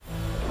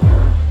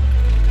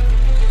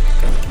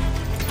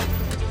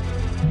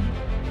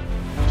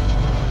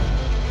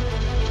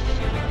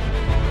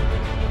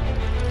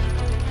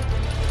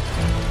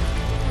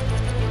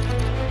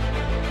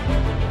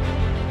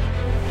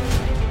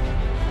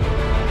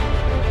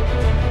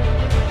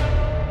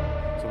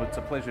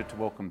Pleasure to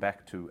welcome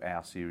back to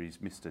our series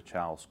Mr.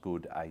 Charles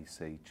Goode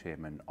AC,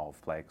 Chairman of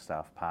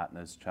Flagstaff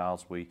Partners.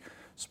 Charles, we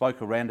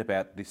spoke around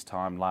about this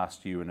time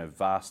last year in a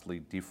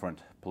vastly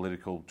different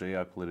political,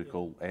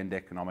 geopolitical and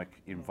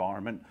economic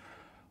environment.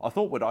 I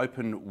thought we'd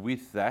open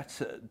with that.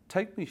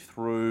 Take me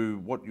through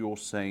what you're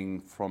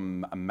seeing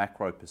from a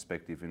macro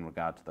perspective in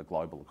regard to the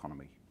global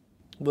economy.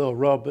 Well,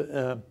 Rob,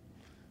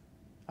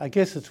 I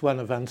guess it's one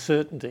of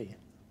uncertainty.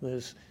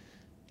 There's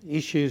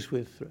issues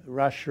with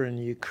Russia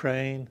and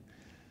Ukraine,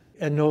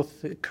 and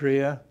North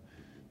Korea,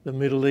 the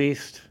Middle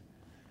East,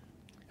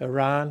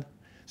 Iran.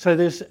 So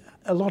there's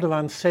a lot of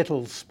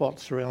unsettled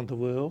spots around the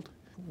world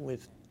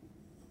with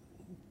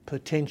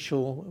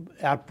potential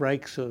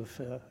outbreaks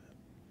of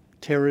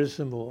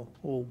terrorism or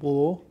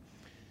war.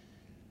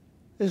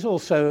 There's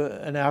also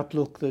an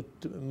outlook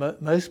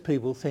that most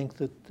people think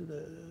that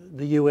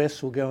the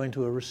US will go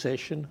into a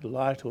recession,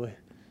 light or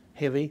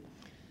heavy,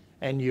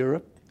 and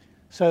Europe.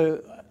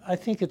 So I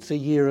think it's a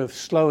year of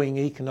slowing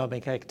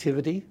economic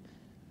activity,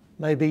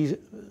 maybe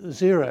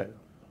zero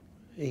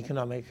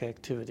economic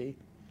activity.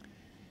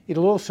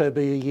 It'll also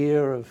be a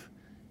year of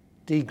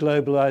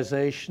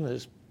deglobalisation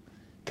as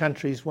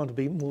countries want to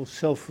be more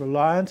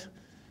self-reliant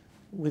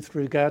with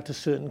regard to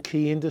certain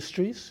key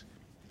industries.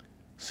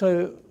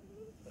 So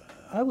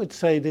I would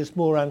say there's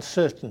more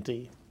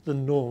uncertainty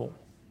than normal.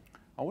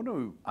 I want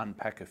to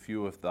unpack a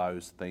few of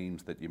those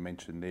themes that you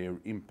mentioned there.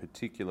 In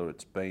particular,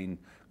 it's been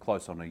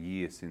close on a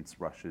year since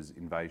Russia's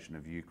invasion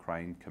of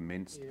Ukraine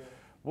commenced. Yeah.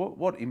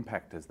 What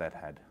impact has that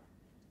had?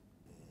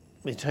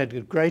 It's had a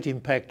great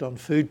impact on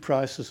food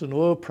prices and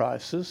oil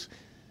prices.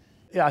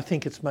 I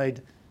think it's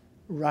made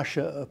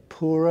Russia a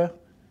poorer,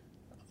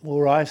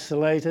 more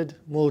isolated,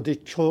 more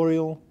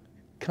dictatorial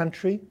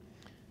country.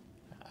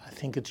 I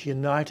think it's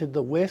united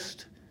the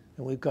West,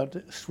 and we've got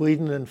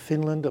Sweden and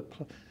Finland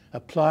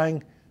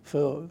applying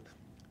for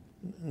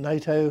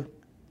NATO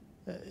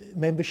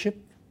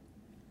membership.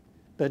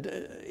 But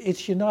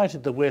it's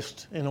united the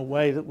West in a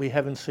way that we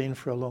haven't seen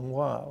for a long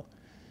while.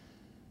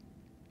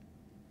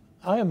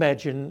 I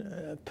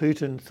imagine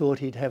Putin thought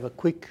he'd have a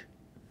quick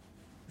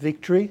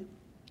victory.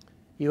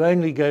 You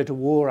only go to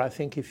war, I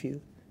think, if you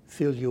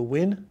feel you'll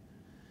win.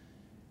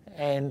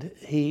 And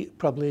he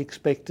probably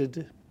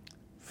expected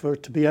for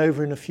it to be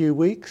over in a few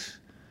weeks,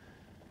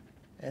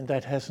 and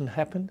that hasn't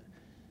happened.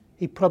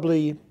 He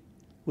probably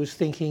was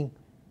thinking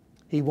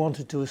he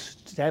wanted to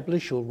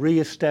establish or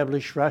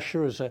re-establish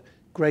Russia as a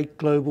great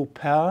global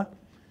power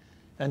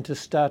and to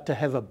start to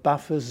have a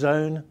buffer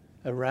zone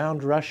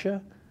around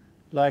Russia,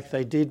 like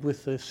they did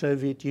with the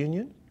Soviet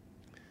Union.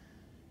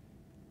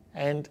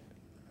 And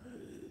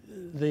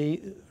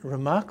the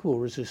remarkable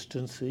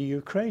resistance of the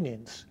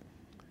Ukrainians.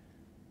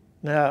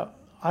 Now,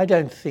 I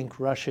don't think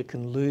Russia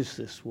can lose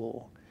this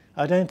war.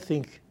 I don't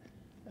think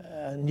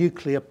a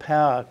nuclear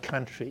power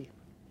country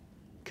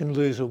can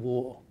lose a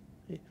war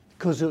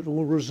because it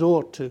will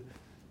resort to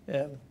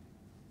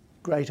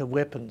greater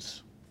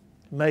weapons,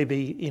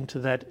 maybe into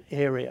that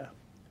area,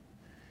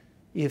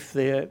 if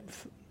they're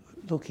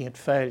looking at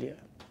failure.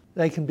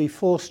 They can be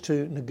forced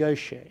to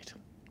negotiate,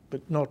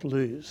 but not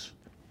lose.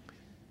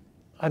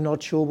 I'm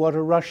not sure what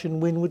a Russian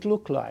win would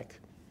look like.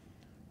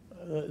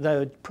 They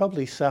would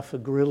probably suffer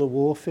guerrilla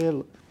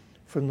warfare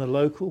from the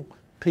local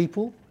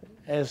people,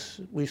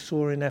 as we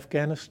saw in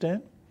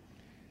Afghanistan.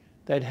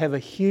 They'd have a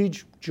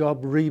huge job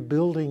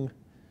rebuilding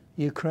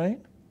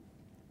Ukraine.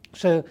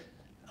 So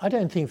I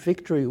don't think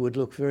victory would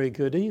look very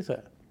good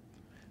either.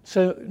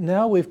 So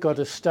now we've got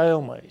a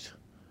stalemate.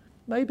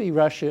 Maybe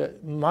Russia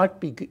might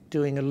be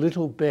doing a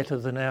little better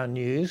than our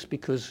news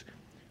because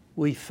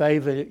we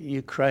favour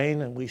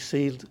Ukraine and we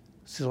see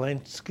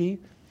Zelensky,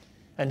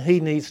 and he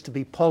needs to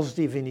be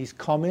positive in his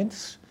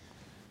comments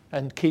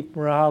and keep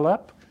morale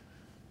up.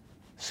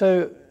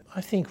 So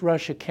I think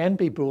Russia can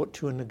be brought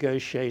to a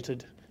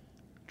negotiated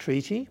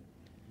treaty.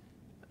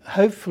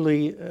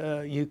 Hopefully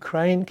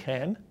Ukraine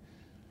can,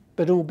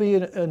 but it will be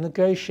a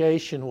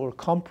negotiation or a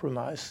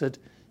compromise that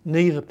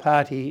neither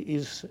party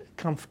is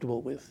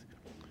comfortable with.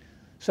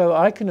 So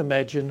I can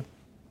imagine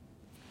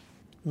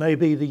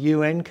maybe the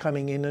UN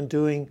coming in and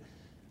doing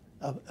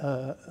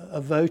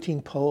a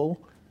voting poll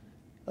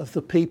of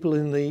the people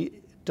in the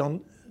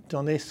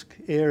Donetsk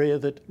area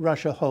that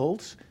Russia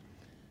holds.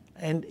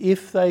 And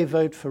if they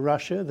vote for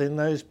Russia, then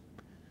those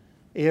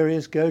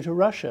areas go to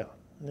Russia.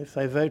 And if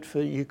they vote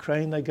for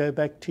Ukraine, they go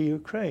back to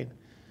Ukraine.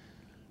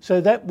 So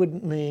that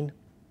would mean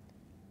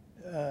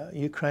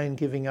Ukraine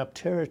giving up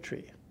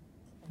territory.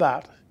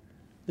 But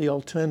the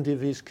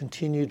alternative is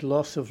continued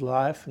loss of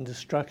life and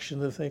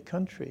destruction of their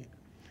country.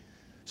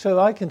 So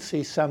I can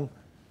see some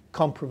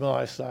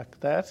compromise like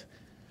that.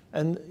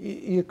 And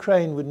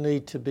Ukraine would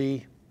need to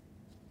be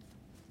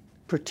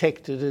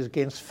protected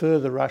against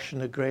further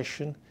Russian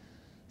aggression.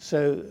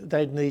 So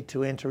they'd need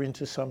to enter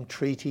into some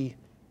treaty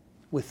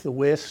with the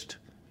West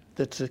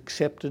that's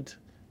accepted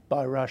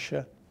by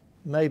Russia,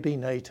 maybe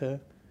NATO.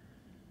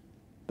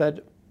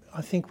 But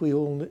I think we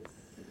all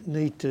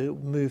need to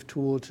move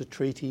towards a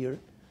treaty or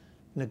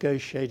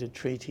negotiated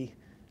treaty,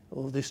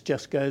 or this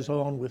just goes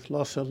on with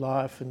loss of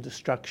life and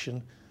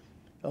destruction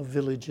of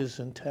villages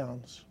and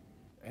towns.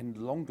 And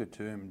longer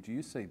term, do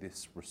you see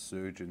this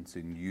resurgence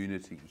in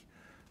unity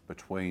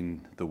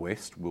between the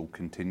West will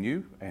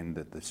continue, and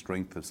that the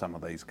strength of some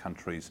of these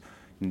countries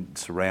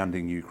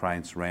surrounding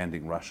Ukraine,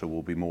 surrounding Russia,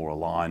 will be more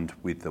aligned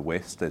with the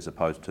West as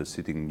opposed to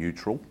sitting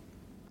neutral?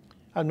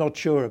 I'm not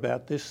sure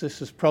about this.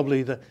 This is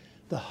probably the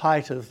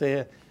height of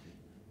the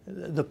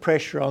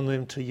pressure on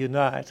them to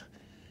unite.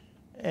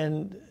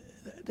 And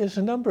there's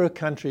a number of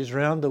countries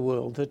around the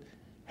world that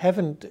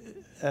haven't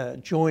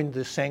joined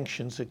the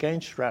sanctions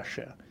against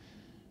Russia.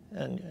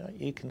 And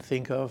you can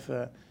think of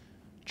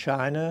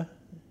China,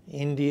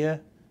 India,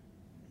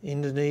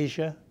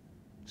 Indonesia,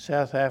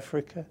 South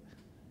Africa,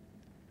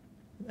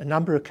 a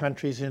number of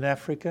countries in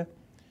Africa,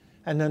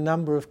 and a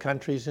number of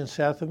countries in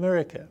South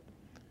America.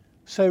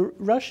 So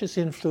Russia's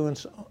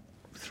influence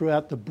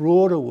throughout the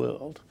broader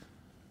world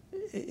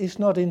is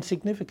not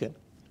insignificant.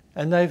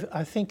 And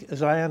I think,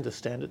 as I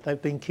understand it,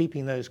 they've been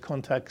keeping those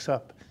contacts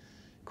up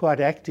quite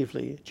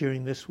actively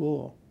during this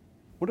war.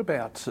 What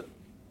about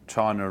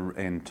China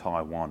and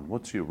Taiwan?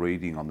 What's your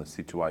reading on the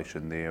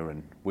situation there,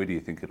 and where do you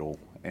think it'll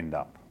end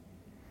up?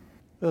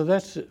 Well,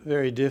 that's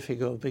very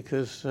difficult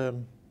because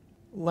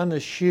one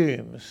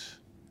assumes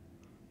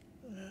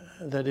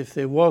that if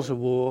there was a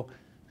war,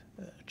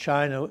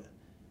 China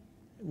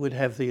would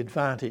have the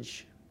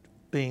advantage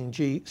being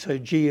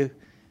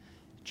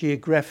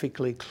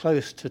geographically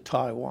close to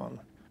Taiwan.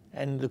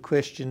 And the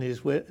question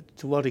is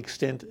to what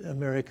extent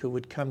America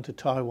would come to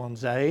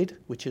Taiwan's aid,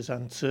 which is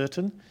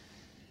uncertain.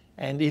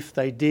 And if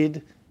they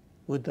did,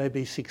 would they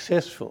be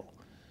successful?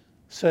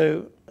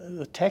 So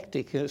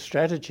the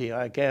strategy,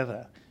 I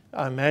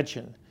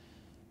imagine,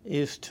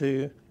 is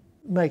to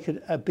make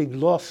it a big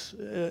loss,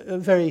 a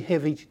very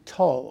heavy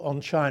toll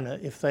on China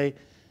if they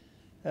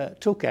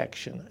took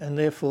action, and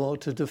therefore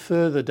to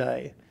defer the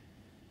day.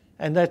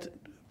 And that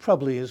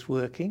probably is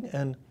working.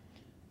 And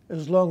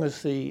as long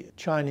as the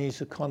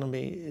Chinese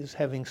economy is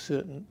having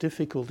certain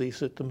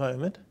difficulties at the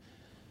moment,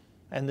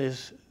 and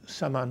there's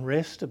some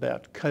unrest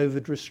about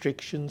COVID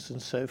restrictions and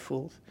so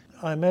forth,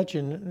 I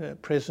imagine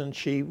President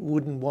Xi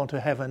wouldn't want to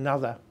have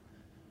another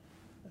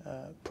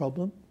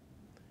problem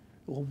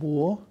or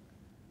war.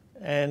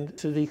 And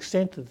to the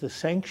extent that the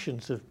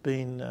sanctions have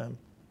been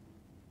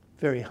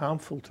very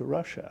harmful to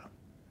Russia,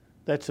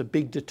 that's a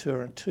big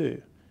deterrent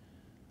too.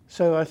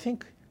 So I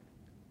think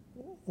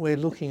we're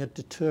looking at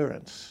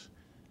deterrence.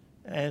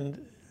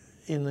 And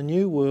in the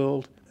new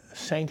world,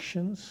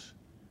 sanctions,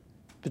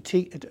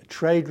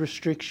 trade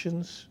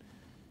restrictions,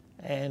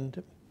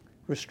 and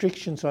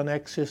restrictions on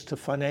access to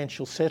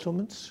financial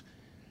settlements,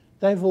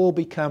 they've all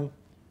become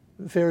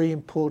very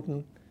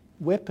important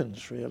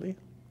weapons, really,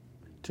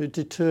 to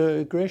deter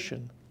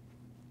aggression.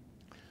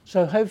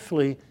 So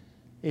hopefully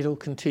it'll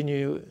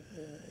continue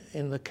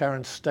in the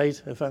current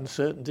state of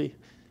uncertainty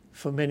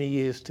for many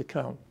years to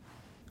come.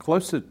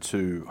 Closer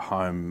to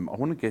home, I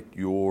want to get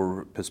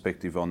your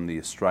perspective on the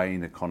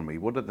Australian economy.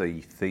 What are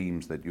the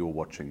themes that you're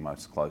watching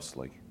most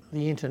closely?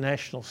 The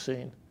international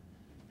scene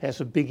has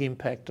a big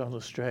impact on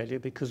Australia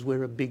because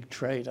we're a big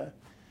trader.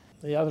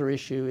 The other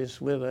issue is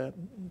to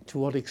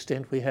what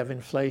extent we have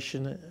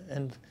inflation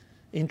and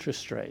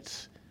interest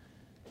rates.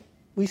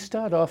 We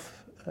start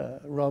off,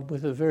 Rob,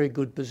 with a very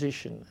good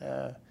position.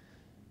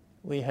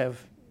 We have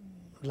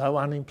low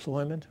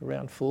unemployment,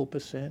 around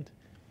 4%.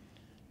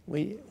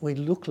 We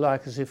look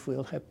like as if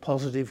we'll have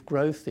positive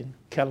growth in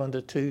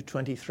calendar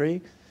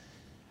 2023,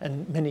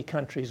 and many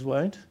countries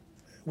won't.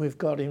 We've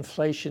got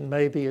inflation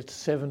maybe at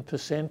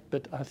 7%,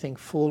 but I think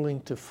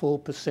falling to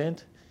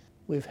 4%.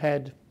 We've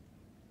had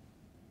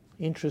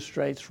interest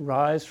rates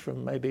rise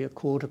from maybe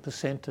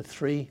 0.25% to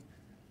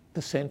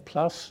 3%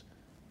 plus,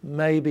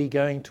 maybe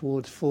going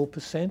towards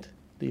 4%,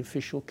 the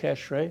official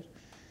cash rate,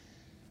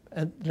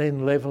 and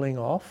then levelling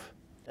off.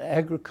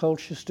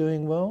 Agriculture's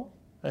doing well,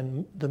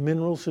 and the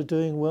minerals are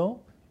doing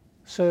well.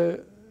 So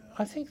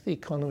I think the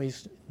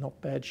economy's not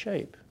bad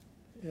shape.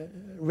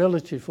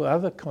 Relative to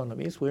other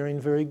economies, we're in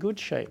very good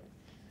shape.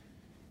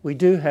 We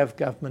do have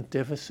government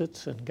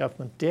deficits and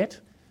government debt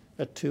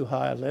at too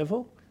high a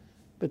level,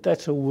 but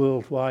that's a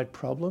worldwide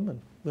problem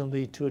and we'll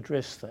need to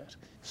address that.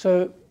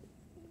 So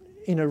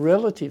in a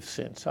relative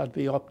sense, I'd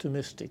be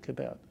optimistic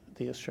about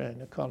the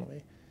Australian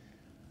economy.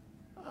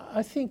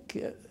 I think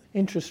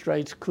interest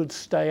rates could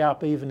stay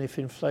up even if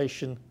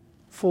inflation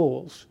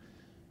falls,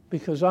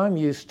 because I'm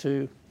used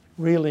to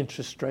real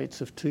interest rates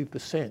of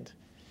 2%.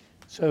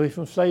 So if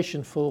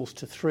inflation falls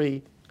to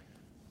 3%,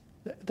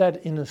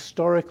 that in a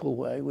historical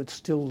way would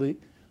still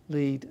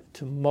lead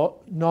to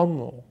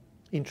nominal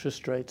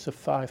interest rates of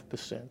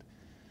 5%.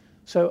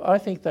 So I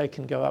think they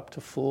can go up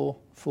to 4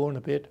 and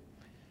a bit,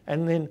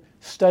 and then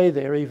stay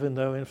there even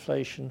though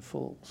inflation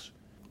falls.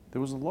 There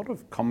was a lot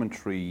of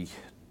commentary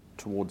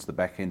towards the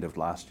back end of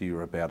last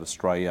year about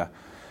Australia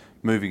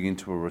moving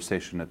into a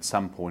recession at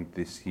some point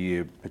this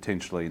year,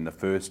 potentially in the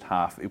first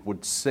half. It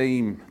would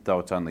seem, though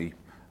it's only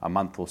a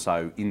month or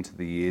so into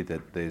the year,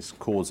 that there's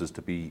causes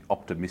to be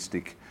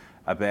optimistic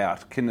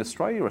about. Can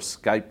Australia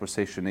escape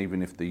recession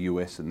even if the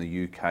US and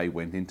the UK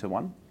went into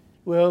one?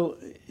 Well,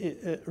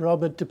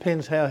 Robert,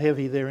 depends how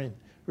heavy their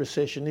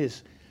recession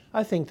is.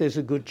 I think there's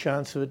a good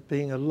chance of it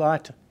being a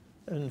light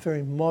and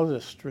very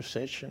modest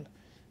recession.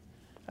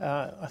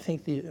 I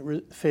think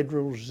the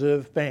Federal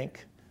Reserve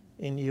Bank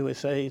in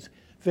USA is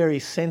very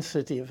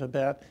sensitive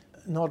about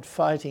not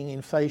fighting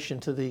inflation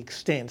to the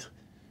extent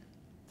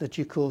that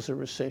you cause a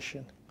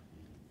recession.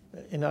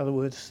 In other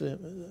words,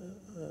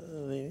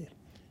 the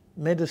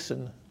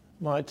medicine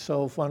might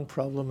solve one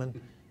problem and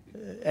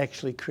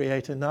actually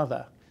create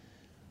another.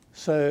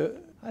 So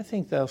I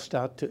think they'll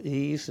start to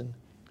ease and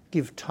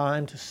give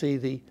time to see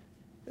the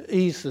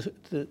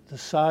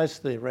size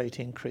of their rate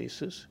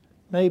increases,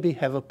 maybe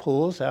have a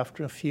pause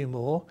after a few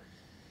more,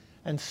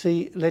 and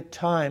let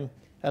time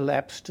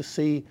elapse to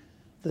see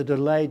the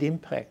delayed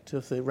impact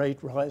of the rate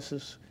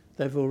rises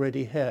they've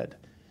already had.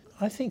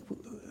 I think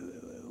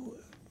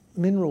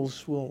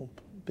minerals will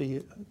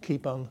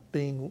keep on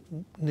being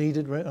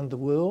needed around the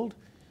world,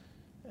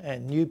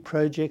 and new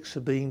projects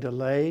are being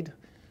delayed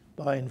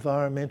by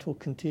environmental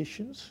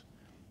conditions.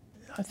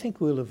 I think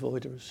we'll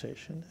avoid a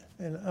recession,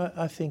 and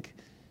I think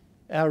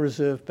our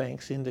Reserve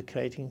Bank's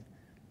indicating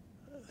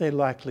they're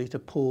likely to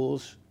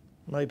pause,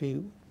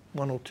 maybe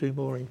one or two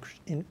more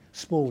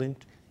small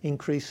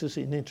increases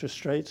in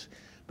interest rates,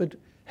 but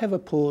have a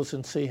pause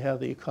and see how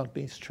the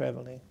economy is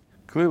travelling.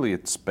 Clearly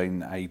it's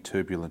been a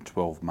turbulent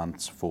 12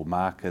 months for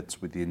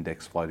markets, with the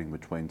index floating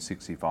between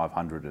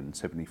 6,500 and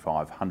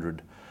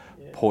 7,500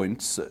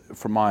 points.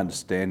 From my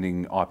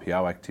understanding,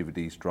 IPO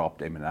activities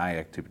dropped, M&A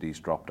activities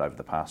dropped over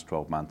the past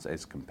 12 months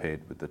as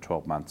compared with the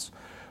 12 months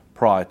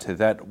prior to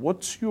that.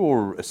 What's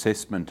your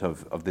assessment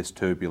of this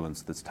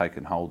turbulence that's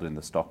taken hold in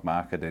the stock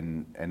market,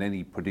 and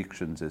any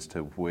predictions as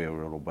to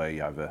where it'll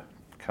be over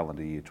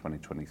calendar year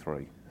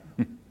 2023?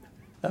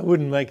 I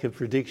wouldn't make a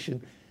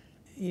prediction.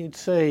 You'd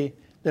say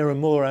there are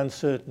more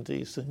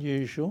uncertainties than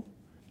usual,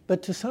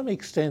 but to some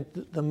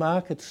extent the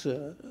markets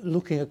are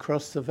looking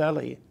across the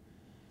valley.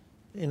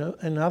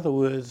 In other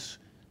words,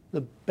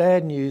 the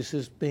bad news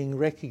is being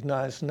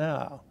recognised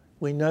now.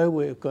 We know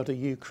we've got a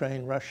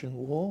Ukraine-Russian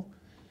war.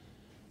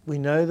 We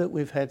know that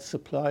we've had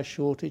supply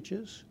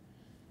shortages.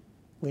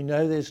 We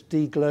know there's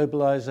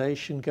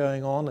deglobalisation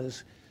going on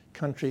as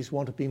countries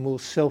want to be more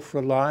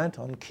self-reliant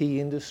on key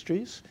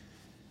industries.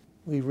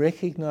 We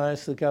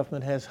recognise the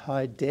government has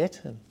high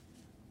debt and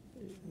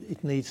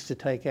it needs to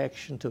take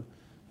action to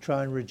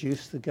try and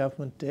reduce the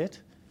government debt,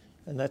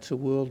 and that's a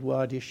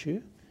worldwide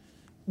issue.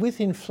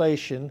 With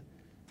inflation,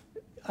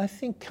 I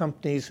think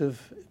companies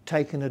have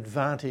taken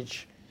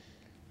advantage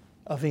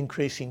of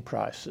increasing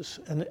prices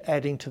and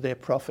adding to their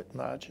profit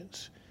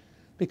margins,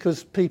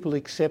 because people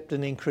accept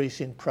an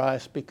increase in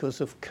price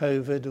because of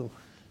COVID or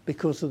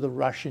because of the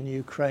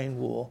Russian-Ukraine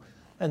war,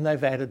 and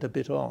they've added a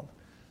bit on.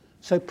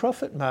 So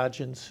profit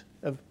margins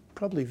are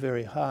probably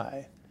very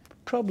high.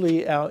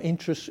 Probably our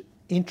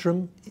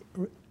interim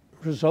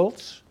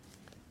results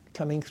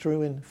coming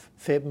through in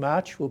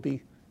Feb-March will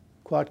be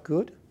quite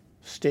good,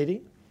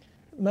 steady.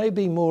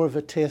 Maybe more of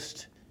a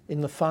test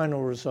in the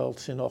final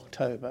results in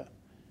October,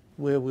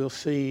 where we'll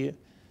see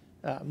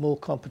more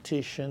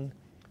competition,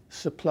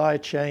 supply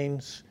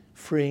chains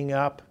freeing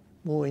up,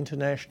 more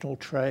international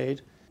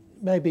trade.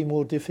 Maybe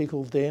more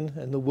difficult then,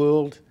 and the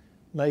world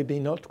maybe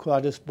not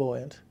quite as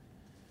buoyant.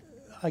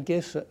 I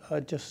guess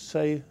I'd just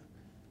say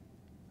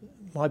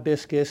my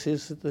best guess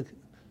is that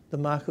the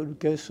market would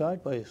go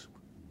sideways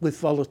with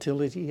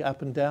volatility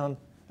up and down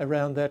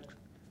around that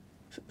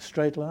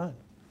straight line.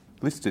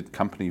 Listed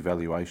company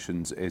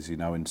valuations, as you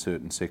know, in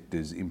certain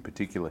sectors, in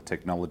particular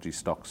technology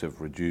stocks, have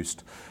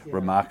reduced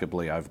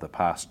remarkably over the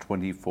past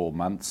 24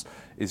 months.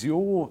 Is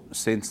your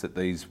sense that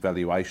these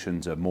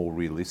valuations are more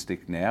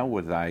realistic now?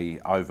 Were they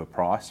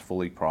overpriced,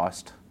 fully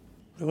priced?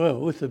 Well,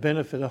 with the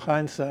benefit of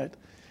hindsight,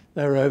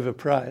 they were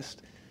overpriced.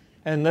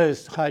 And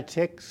those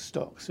high-tech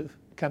stocks have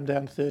come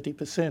down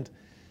 30%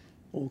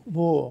 or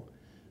more.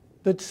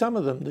 But some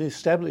of them, the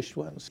established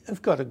ones,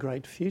 have got a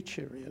great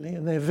future, really,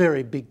 and they're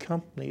very big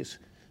companies,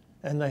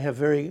 and they have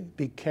very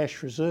big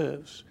cash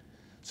reserves.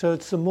 So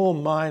it's the more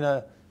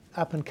minor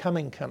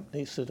up-and-coming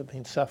companies that have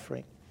been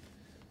suffering.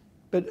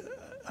 But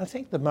I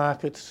think the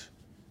markets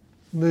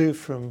moved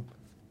from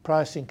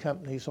pricing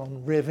companies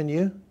on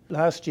revenue.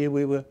 Last year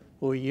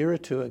or a year or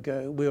two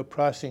ago, we were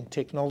pricing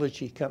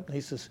technology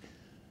companies as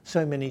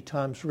so many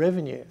times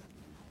revenue.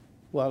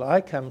 While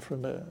I come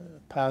from a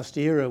past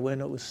era when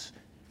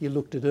you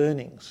looked at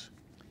earnings.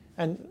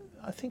 And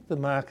I think the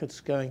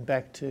market's going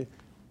back to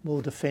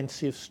more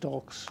defensive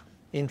stocks,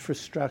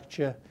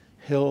 infrastructure,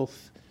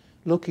 health,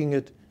 looking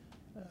at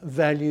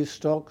value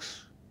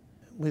stocks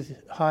with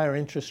higher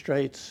interest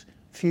rates.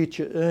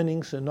 Future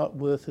earnings are not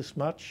worth as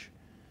much.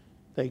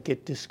 They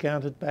get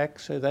discounted back,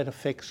 so that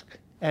affects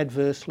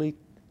adversely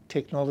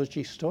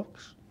technology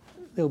stocks.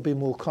 There'll be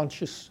more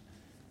conscious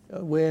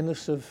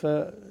awareness of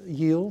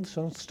yields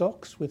on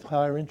stocks with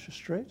higher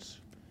interest rates.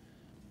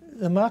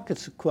 The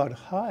markets are quite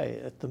high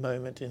at the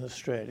moment in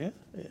Australia.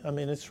 I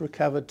mean, it's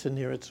recovered to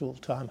near its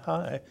all-time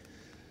high.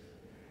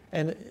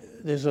 And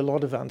there's a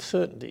lot of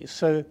uncertainty.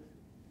 So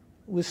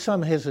with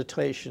some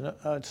hesitation,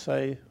 I'd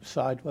say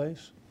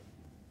sideways.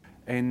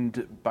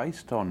 And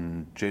based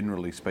on,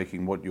 generally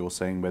speaking, what you're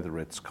seeing, whether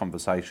it's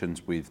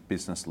conversations with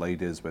business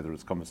leaders, whether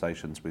it's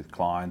conversations with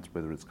clients,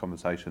 whether it's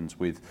conversations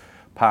with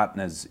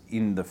partners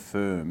in the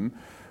firm,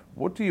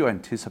 what do you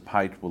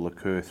anticipate will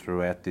occur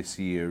throughout this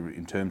year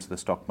in terms of the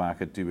stock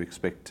market? Do you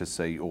expect to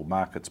see, or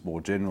markets more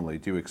generally,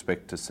 do you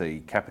expect to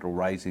see capital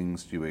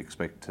raisings? Do you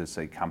expect to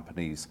see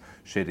companies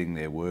shedding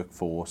their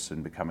workforce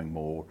and becoming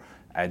more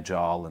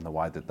agile in the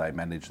way that they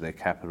manage their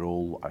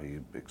capital? Are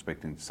you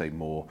expecting to see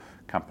more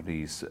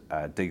companies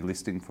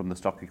delisting from the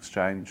stock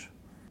exchange?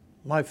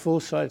 My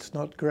foresight's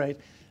not great.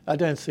 I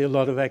don't see a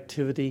lot of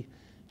activity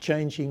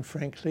changing,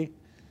 frankly.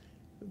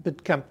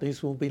 But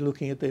companies will be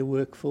looking at their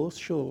workforce,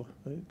 sure,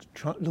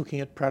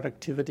 looking at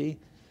productivity,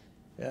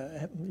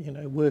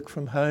 work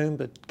from home,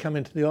 but come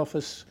into the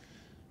office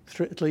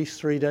at least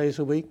 3 days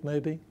a week,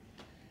 maybe.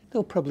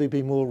 There'll probably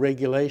be more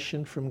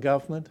regulation from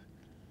government.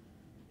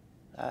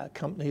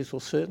 Companies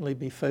will certainly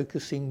be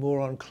focusing more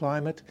on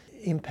climate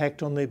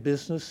impact on their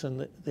business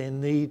and their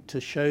need to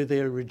show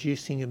they're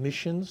reducing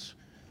emissions,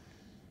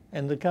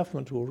 and the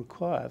government will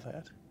require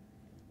that.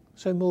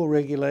 So more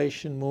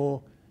regulation,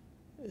 more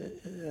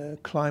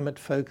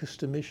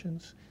climate-focused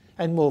emissions,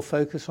 and more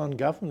focus on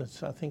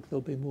governance. I think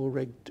there'll be more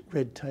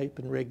red tape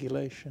and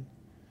regulation.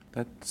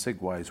 That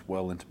segues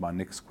well into my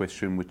next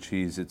question, which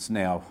is, it's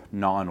now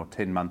 9 or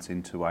 10 months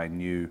into a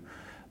new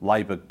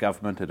Labor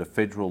government at a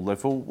federal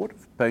level. What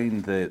have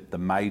been the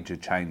major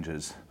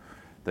changes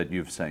that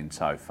you've seen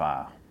so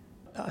far?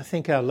 I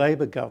think our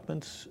Labor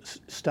government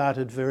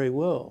started very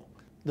well.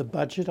 The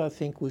budget, I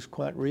think, was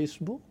quite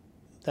reasonable.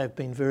 They've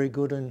been very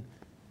good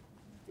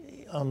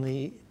on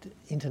the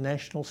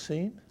international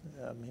scene.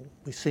 I mean,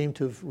 we seem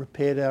to have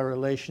repaired our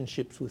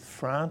relationships with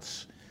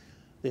France.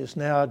 There's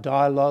now a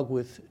dialogue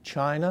with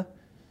China.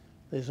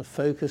 There's a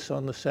focus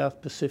on the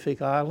South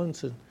Pacific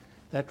Islands and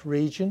that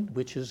region,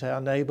 which is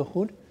our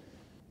neighbourhood.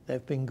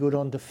 They've been good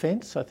on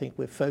defence. I think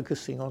we're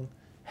focusing on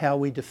how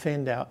we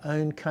defend our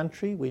own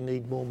country. We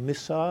need more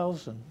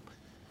missiles and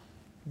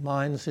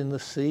mines in the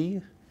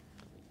sea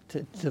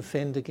to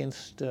defend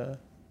against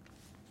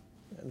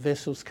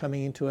vessels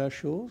coming into our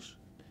shores,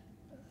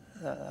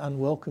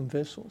 unwelcome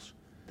vessels.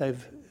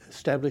 They've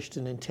established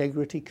an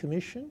integrity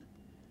commission.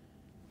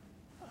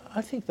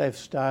 I think they've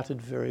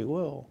started very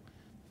well.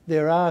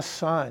 There are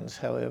signs,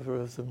 however,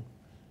 of them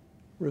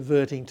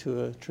reverting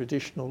to a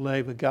traditional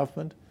Labor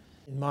government.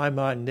 In my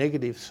mind,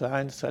 negative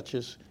signs such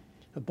as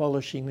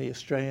abolishing the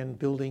Australian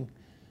Building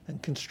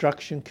and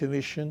Construction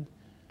Commission.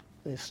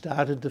 They've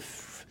started to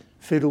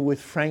fiddle with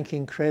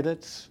franking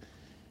credits.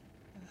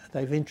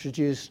 They've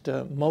introduced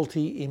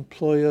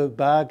multi-employer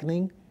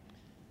bargaining,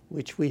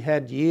 which we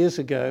had years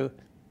ago,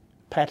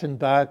 pattern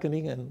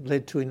bargaining, and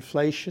led to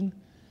inflation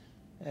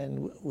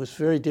and was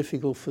very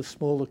difficult for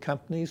smaller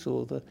companies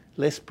or the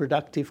less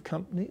productive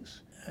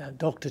companies.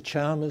 Dr.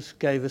 Chalmers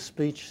gave a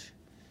speech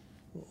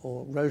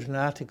or wrote an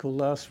article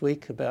last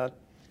week about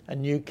a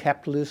new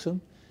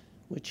capitalism,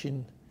 which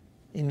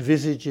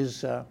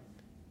envisages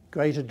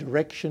greater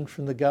direction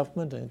from the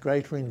government and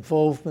greater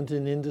involvement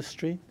in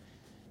industry,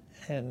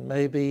 and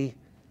maybe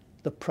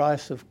the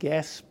price of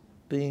gas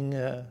being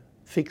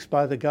fixed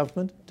by the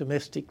government,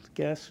 domestic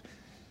gas,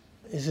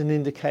 is an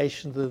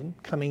indication of them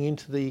coming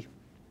into the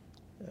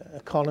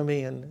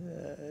economy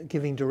and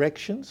giving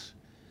directions.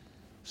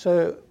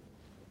 So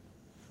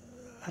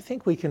I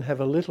think we can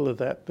have a little of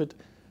that, but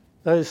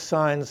those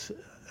signs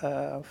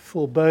are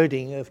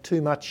foreboding of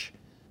too much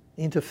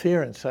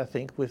interference, I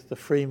think, with the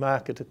free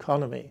market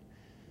economy.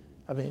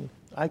 I mean,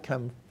 I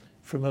come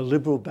from a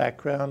liberal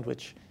background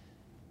which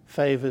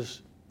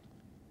favours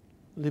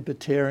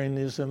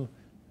libertarianism,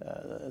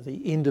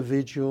 the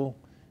individual,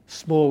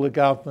 smaller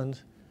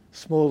government,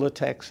 smaller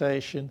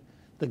taxation,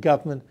 the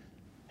government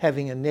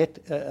having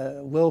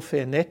a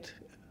welfare net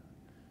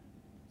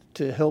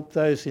to help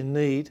those in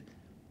need.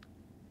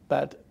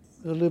 But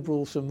the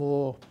Liberals are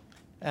more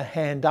a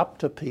hand up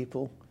to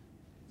people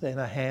than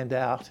a hand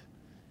out,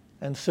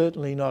 and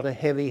certainly not a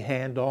heavy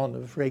hand on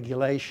of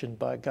regulation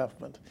by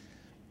government.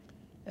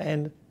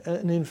 And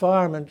an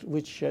environment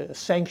which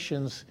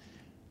sanctions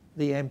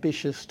the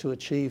ambitious to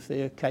achieve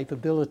their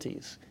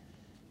capabilities.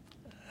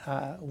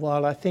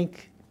 While I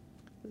think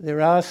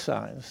there are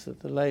signs that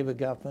the Labor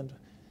government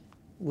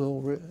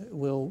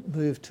will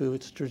move to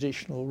its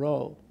traditional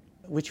role,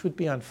 which would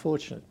be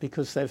unfortunate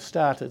because they've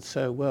started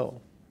so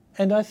well.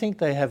 And I think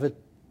they have a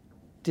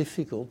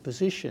difficult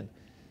position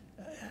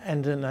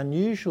and an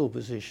unusual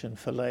position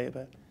for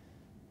Labor.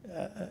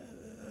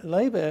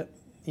 Labor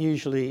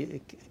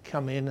usually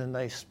come in and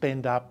they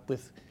spend up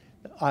with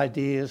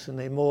ideas and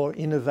they're more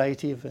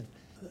innovative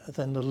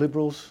than the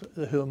Liberals,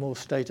 who are more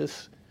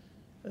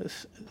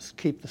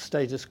keep the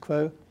status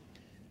quo.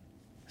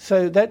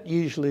 So that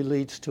usually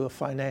leads to a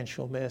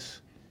financial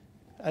mess,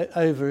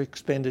 over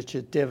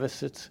expenditure,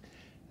 deficits.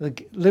 The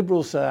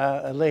Liberals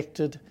are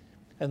elected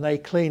and they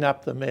clean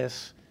up the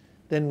mess.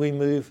 Then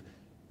we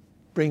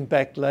bring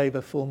back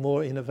Labor for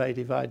more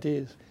innovative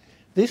ideas.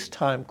 This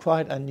time,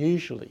 quite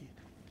unusually,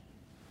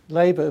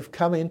 Labor have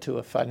come into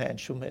a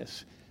financial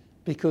mess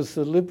because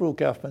the Liberal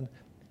government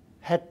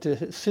had to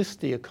assist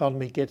the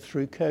economy get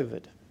through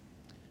COVID.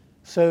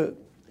 So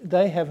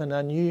they have an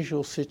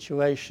unusual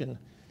situation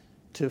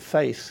to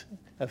face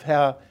of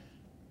how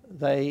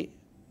they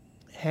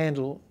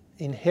handle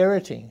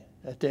inheriting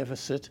a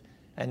deficit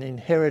and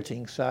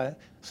inheriting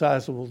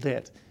sizable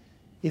debt.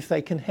 If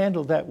they can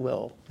handle that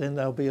well, then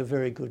they'll be a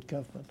very good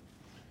government.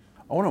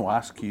 I want to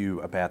ask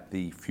you about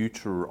the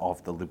future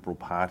of the Liberal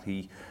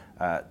Party.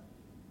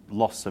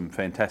 Lost some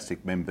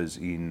fantastic members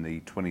in the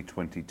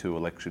 2022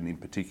 election, in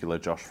particular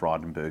Josh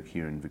Frydenberg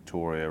here in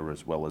Victoria,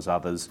 as well as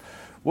others.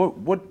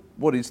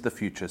 What is the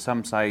future?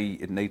 Some say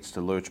it needs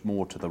to lurch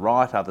more to the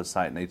right, others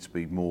say it needs to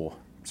be more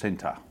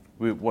centre.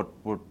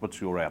 What's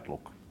your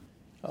outlook?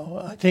 Oh,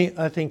 I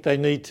think they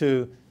need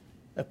to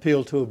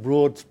appeal to a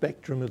broad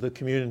spectrum of the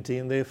community,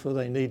 and therefore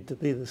they need to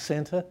be the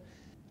centre.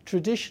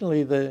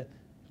 Traditionally, the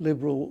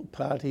Liberal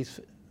parties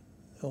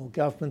or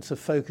governments are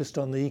focused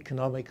on the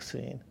economic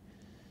scene.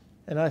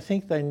 And I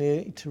think they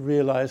need to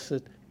realise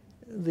that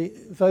the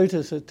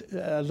voters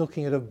are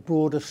looking at a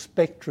broader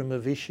spectrum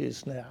of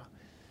issues now.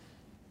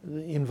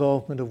 The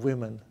involvement of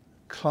women,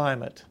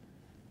 climate,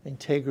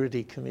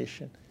 integrity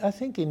commission. I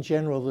think in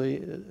general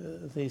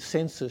the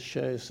census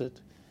shows that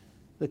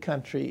the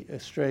country,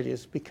 Australia,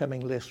 is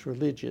becoming less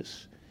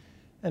religious.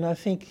 And I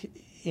think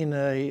in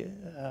a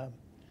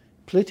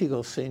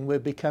political scene we're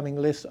becoming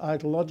less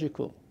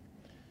ideological.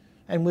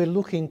 And we're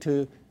looking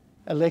to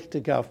elect a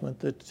government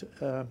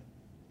that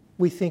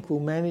we think will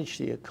manage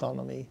the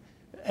economy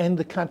and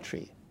the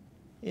country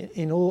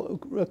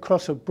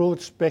across a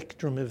broad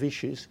spectrum of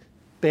issues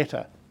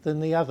better than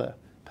the other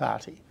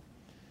party.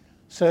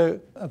 So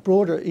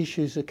broader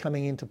issues are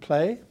coming into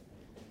play,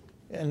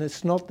 and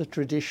it's not the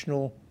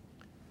traditional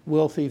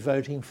wealthy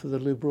voting for the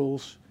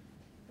Liberals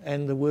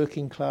and the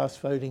working class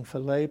voting for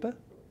Labor.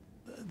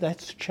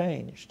 That's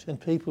changed, and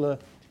people are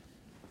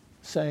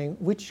saying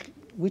which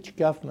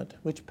government,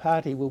 which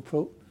party will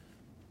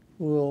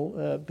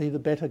be the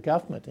better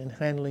government in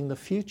handling the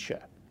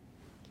future.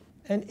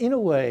 And in a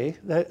way,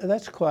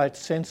 that's quite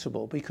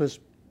sensible, because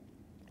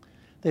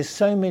there's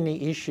so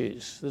many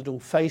issues that will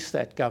face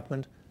that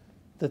government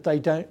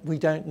that we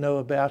don't know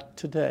about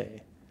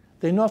today.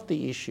 They're not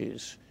the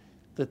issues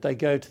that they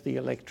go to the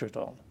electorate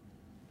on.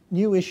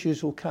 New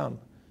issues will come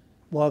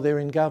while they're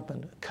in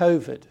government.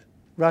 COVID,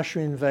 Russia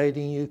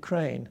invading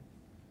Ukraine,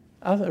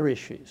 other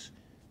issues.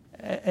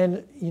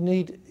 And you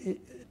need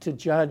to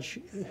judge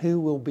who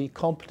will be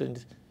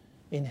competent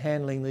in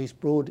handling these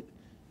broad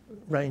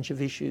range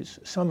of issues,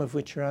 some of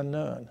which are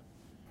unknown.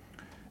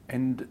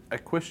 And a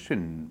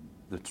question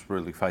that's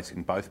really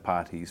facing both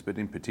parties, but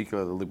in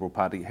particular the Liberal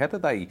Party, how do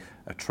they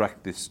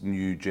attract this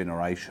new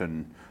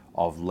generation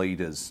of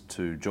leaders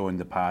to join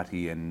the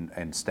party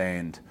and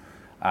stand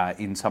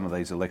in some of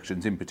these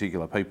elections, in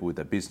particular people with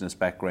a business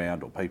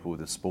background, or people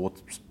with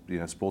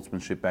a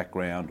sportsmanship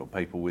background, or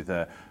people with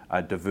a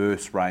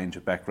diverse range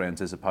of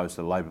backgrounds, as opposed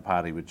to the Labor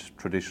Party, which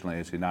traditionally,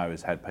 as you know,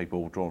 has had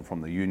people drawn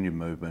from the union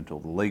movement or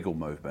the legal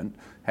movement.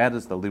 How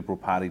does the Liberal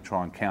Party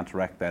try and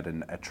counteract that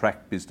and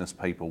attract business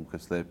people,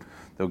 because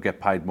they'll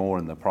get paid more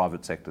in the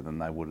private sector than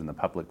they would in the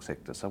public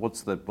sector? So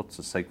what's the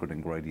secret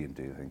ingredient,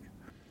 do you think?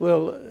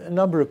 Well, a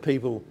number of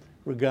people,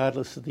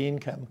 regardless of the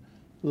income,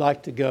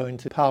 like to go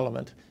into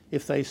Parliament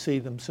if they see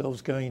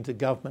themselves going into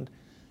government,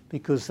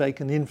 because they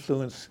can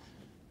influence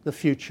the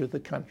future of the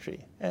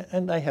country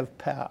and they have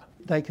power.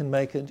 They can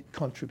make a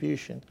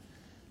contribution.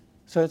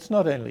 So it's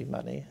not only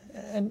money,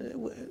 and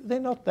they're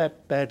not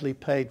that badly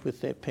paid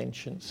with their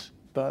pensions,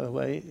 by the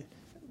way.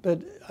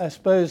 But I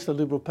suppose the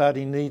Liberal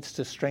Party needs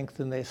to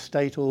strengthen their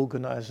state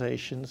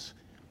organisations.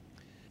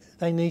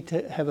 They need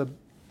to have a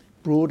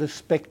broader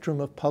spectrum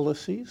of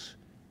policies.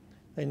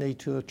 They need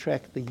to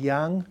attract the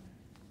young,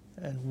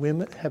 and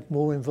women, have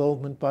more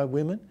involvement by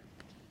women.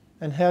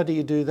 And how do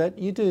you do that?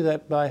 You do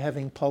that by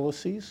having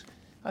policies.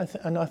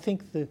 And I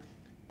think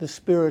the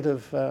spirit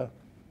of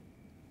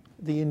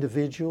the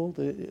individual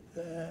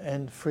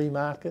and free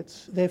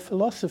markets, their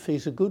philosophy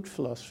is a good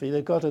philosophy.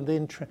 They've got to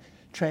then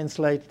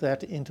translate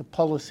that into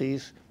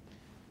policies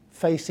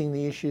facing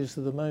the issues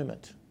of the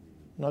moment,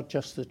 not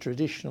just the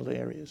traditional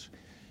areas,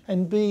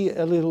 and be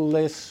a little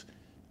less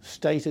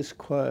status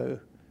quo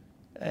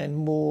and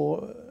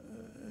more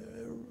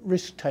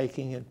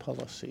risk-taking in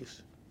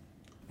policies.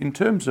 In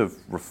terms of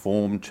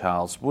reform,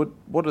 Charles,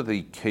 what are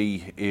the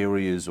key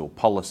areas or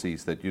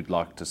policies that you'd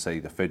like to see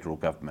the federal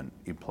government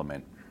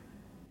implement?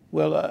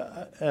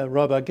 Well,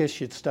 Rob, I guess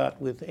you'd start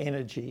with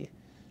energy.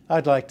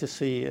 I'd like to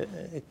see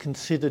a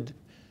considered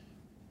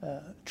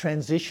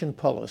transition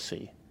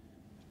policy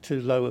to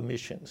low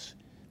emissions.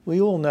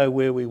 We all know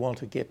where we want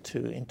to get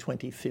to in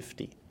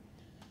 2050.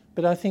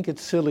 But I think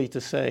it's silly to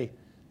say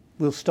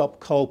we'll stop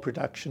coal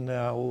production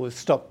now, or we'll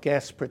stop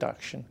gas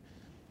production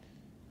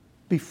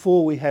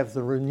before we have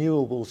the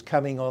renewables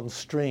coming on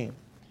stream.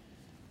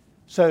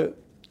 So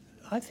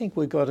I think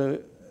we've got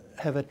to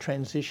have a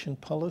transition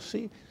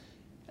policy.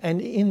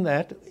 And in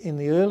that, in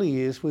the early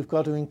years, we've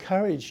got to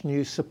encourage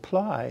new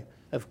supply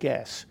of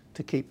gas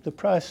to keep the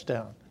price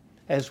down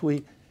as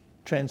we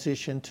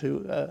transition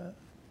to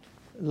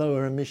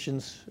lower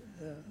emissions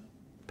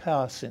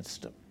power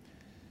system.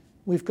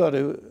 We've got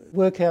to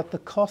work out the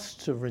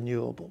costs of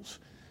renewables,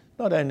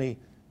 not only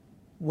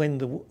when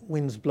the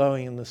wind's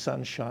blowing and the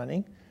sun's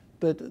shining,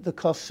 but the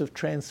costs of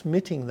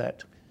transmitting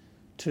that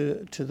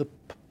to the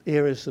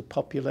areas of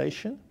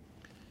population,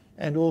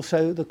 and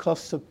also the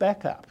costs of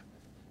backup,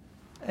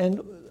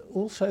 and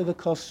also the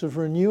costs of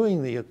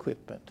renewing the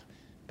equipment.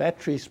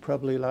 Batteries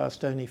probably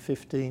last only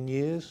 15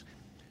 years.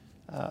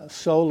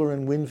 Solar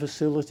and wind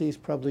facilities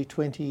probably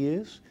 20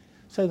 years.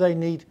 So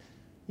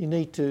you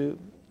need to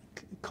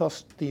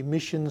cost the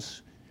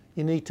emissions,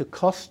 you need to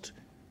cost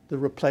the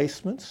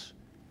replacements.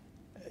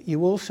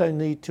 You also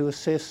need to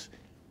assess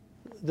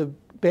the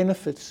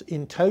benefits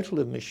in total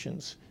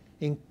emissions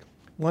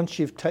once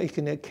you've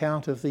taken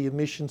account of the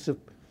emissions of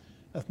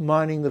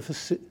mining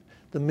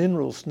the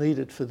minerals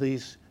needed for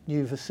these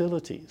new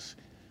facilities.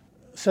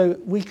 So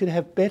we could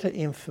have better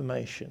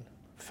information,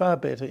 far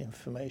better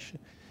information.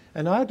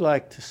 And I'd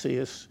like to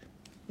see us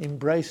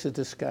embrace a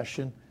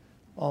discussion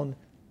on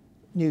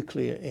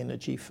nuclear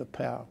energy for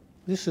power.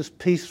 This is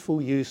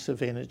peaceful use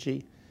of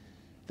energy.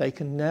 They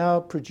can now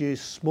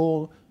produce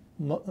small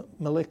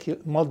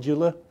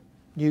modular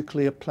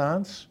nuclear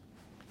plants.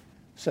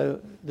 So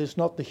there's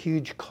not the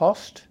huge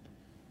cost,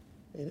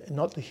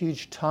 not the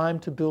huge time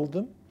to build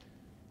them.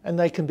 And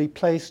they can be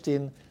placed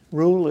in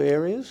rural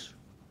areas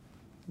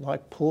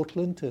like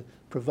Portland to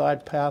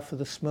provide power for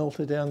the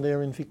smelter down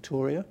there in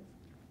Victoria,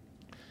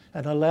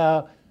 and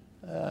allow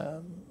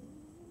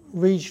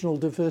regional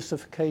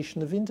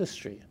diversification of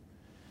industry.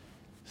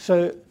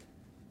 So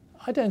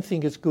I don't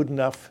think it's good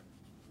enough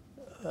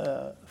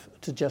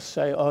to just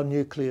say, oh,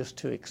 nuclear is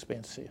too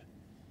expensive.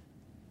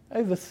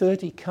 Over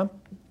 30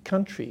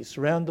 countries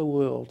around the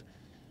world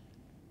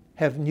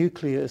have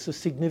nuclear as a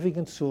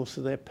significant source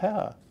of their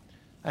power.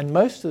 And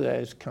most of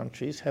those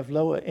countries have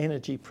lower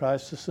energy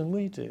prices than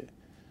we do.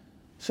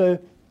 So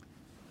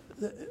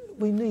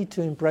we need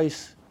to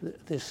embrace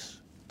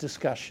this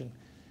discussion.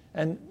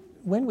 And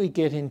when we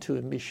get into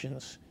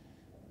emissions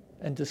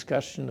and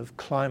discussion of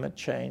climate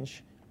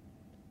change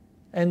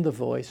and the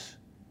voice,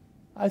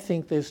 I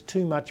think there's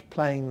too much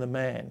playing the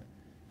man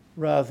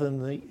rather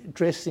than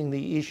addressing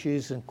the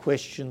issues and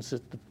questions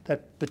that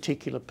that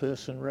particular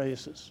person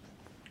raises.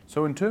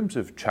 So in terms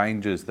of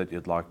changes that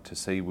you'd like to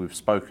see, we've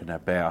spoken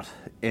about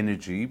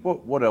energy.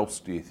 What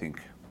else do you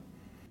think?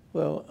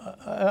 Well,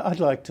 I'd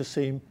like to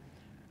see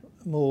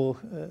more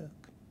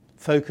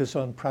focus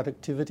on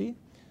productivity.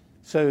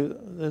 So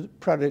the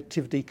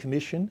Productivity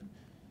Commission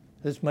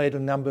has made a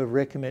number of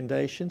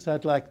recommendations.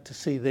 I'd like to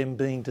see them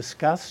being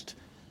discussed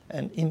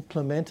and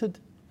implemented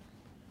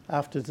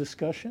after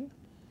discussion.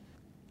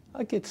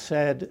 I get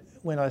sad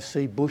when I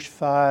see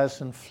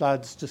bushfires and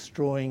floods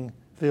destroying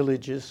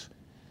villages,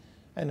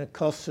 and it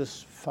costs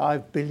us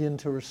 $5 billion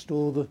to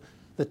restore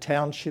the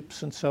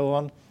townships and so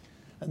on.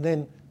 And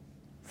then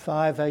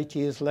 5-8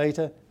 years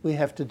later, we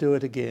have to do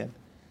it again.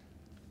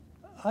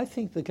 I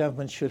think the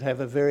government should have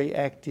a very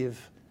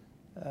active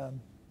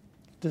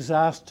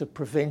disaster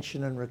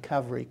prevention and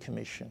recovery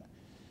commission,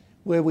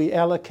 where we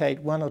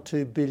allocate $1 or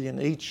 $2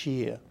 billion each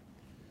year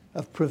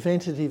of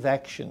preventative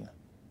action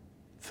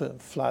for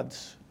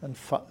floods and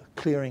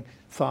clearing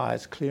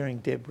fires, clearing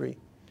debris,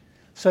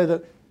 so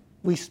that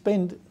we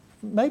spend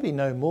maybe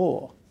no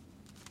more,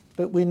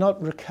 but we're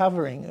not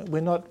recovering,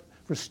 we're not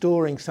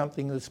restoring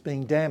something that's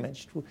being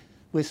damaged.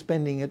 We're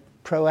spending it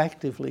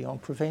proactively on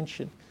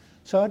prevention.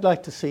 So I'd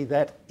like to see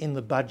that in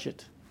the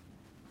budget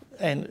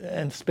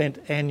and spent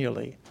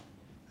annually.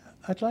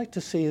 I'd like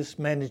to see us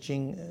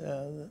managing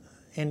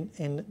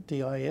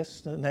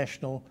NDIS, the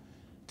National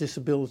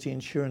Disability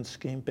Insurance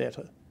Scheme,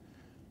 better.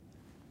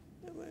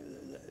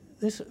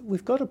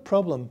 We've got a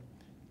problem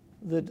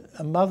that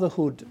a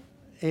motherhood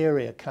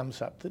area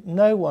comes up that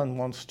no one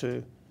wants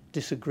to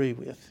disagree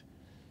with,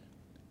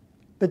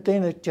 but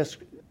then it just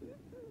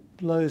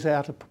blows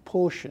out of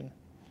proportion,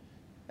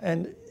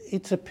 and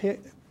it's a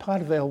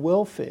part of our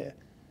welfare.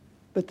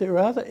 But there are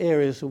other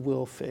areas of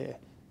welfare: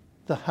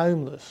 the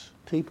homeless,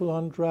 people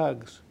on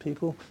drugs,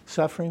 people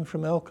suffering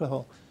from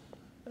alcohol.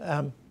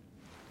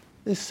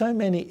 There's so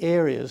many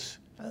areas: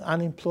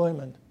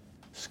 unemployment,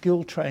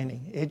 skill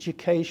training,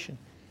 education.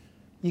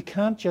 You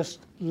can't just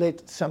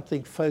let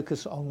something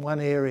focus on one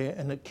area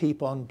and it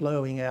keep on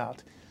blowing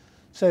out.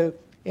 So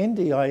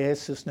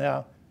NDIS is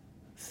now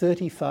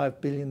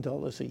 $35 billion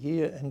a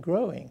year and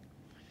growing.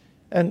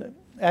 And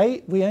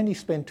we only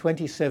spend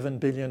 $27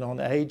 billion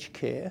on aged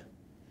care.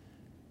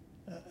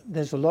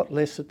 There's a lot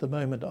less at the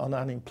moment on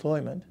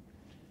unemployment.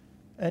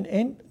 And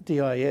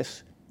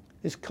NDIS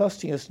is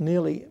costing us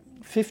nearly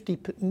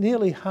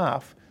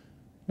half,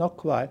 not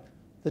quite,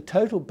 the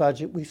total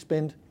budget we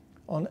spend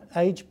on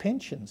age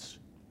pensions.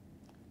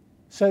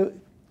 So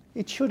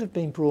it should have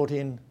been brought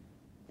in.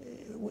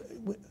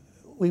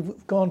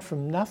 We've gone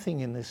from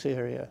nothing in this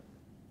area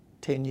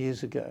 10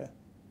 years ago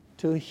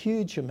to a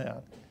huge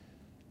amount.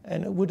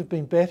 And it would have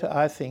been better,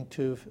 I think,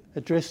 to have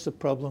addressed the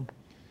problem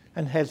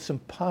and had some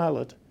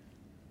pilot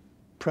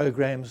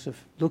programs of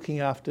looking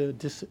after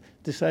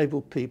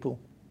disabled people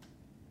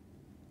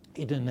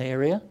in an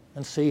area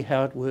and see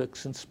how it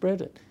works and spread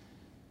it.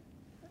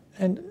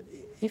 And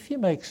if you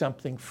make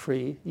something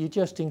free, you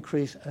just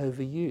increase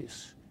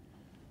overuse.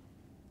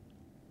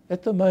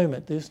 At the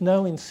moment, there's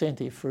no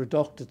incentive for a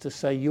doctor to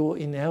say you're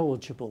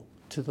ineligible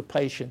to the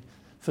patient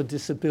for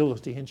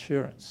disability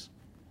insurance.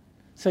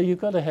 So you've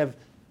got to have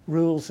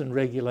rules and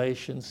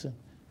regulations and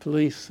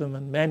police them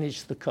and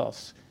manage the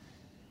costs.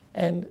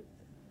 And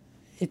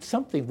it's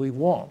something we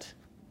want.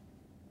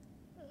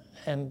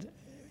 And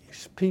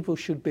people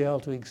should be able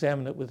to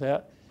examine it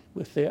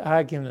with their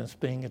arguments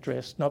being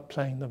addressed, not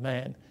playing the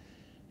man.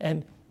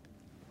 And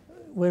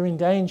we're in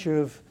danger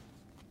of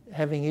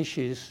having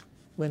issues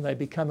when they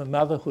become a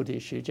motherhood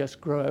issue, just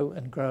grow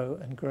and grow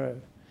and grow.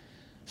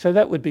 So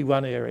that would be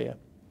one area.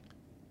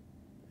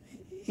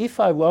 If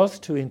I was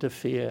to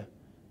interfere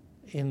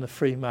in the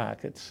free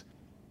markets,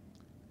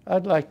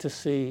 I'd like to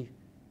see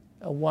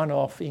a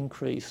one-off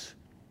increase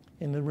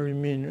in the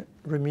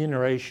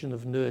remuneration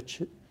of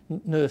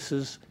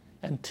nurses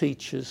and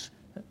teachers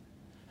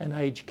and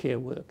aged care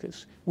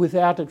workers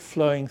without it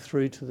flowing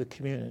through to the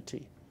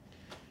community.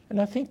 And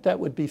I think that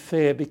would be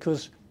fair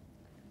because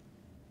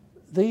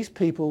these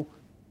people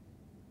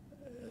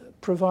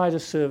provide a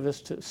service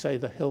to, say,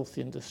 the health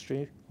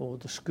industry or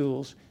the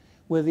schools,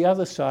 where the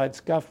other side's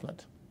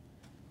government.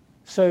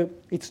 So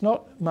it's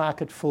not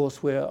market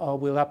force where, oh,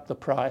 we'll up the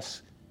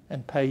price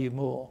and pay you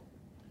more.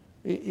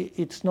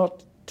 It's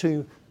not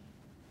two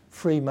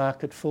free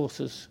market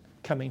forces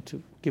coming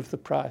to give the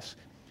price.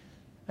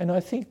 And I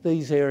think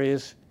these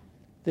areas,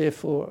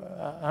 therefore,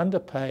 are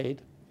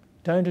underpaid,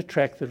 don't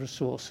attract the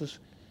resources,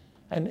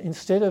 and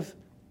instead of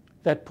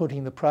that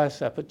putting the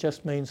price up, it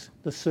just means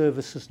the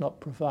service is not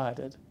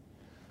provided.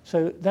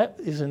 So that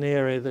is an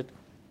area that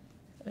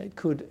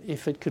could,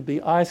 if it could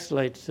be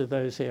isolated to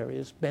those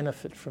areas,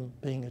 benefit from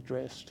being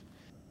addressed.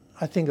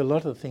 I think a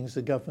lot of the things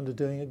the government are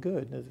doing are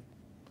good,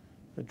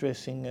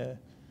 addressing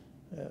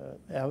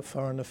our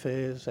foreign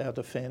affairs, our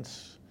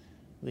defence,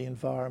 the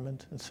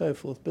environment and so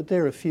forth. But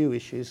there are a few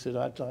issues that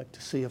I'd like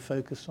to see a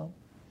focus on.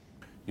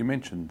 You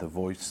mentioned the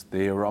voice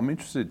there. I'm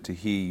interested to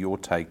hear your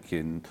take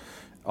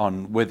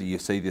on whether you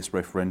see this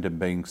referendum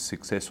being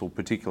successful,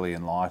 particularly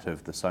in light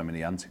of the so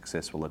many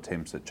unsuccessful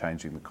attempts at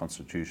changing the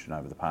Constitution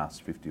over the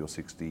past 50 or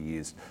 60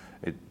 years.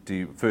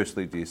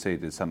 Firstly, do you see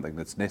it as something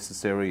that's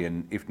necessary,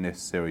 and if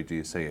necessary, do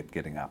you see it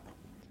getting up?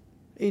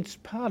 It's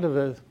part of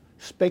a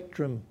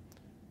spectrum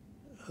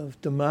of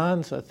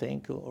demands, I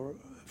think, or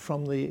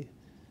from the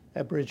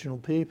Aboriginal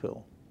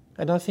people.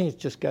 And I think it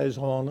just goes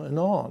on and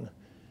on.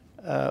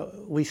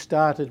 We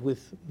started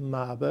with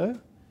Mabo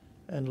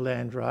and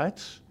land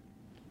rights.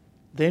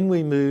 Then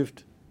we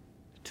moved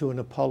to an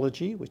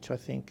apology, which I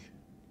think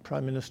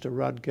Prime Minister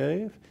Rudd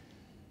gave.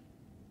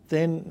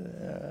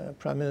 Then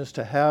Prime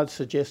Minister Howard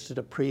suggested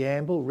a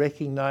preamble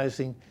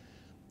recognising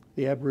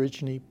the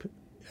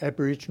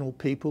Aboriginal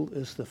people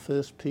as the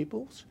first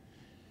peoples,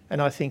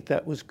 and I think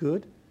that was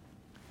good.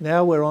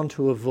 Now we're on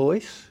to a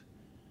voice,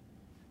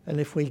 and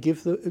if we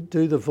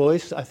do the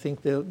voice, I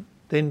think there'll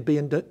then be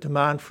a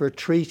demand for a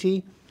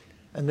treaty,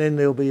 and then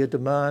there'll be a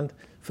demand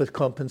for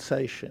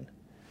compensation.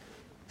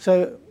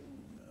 So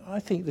I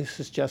think this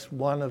is just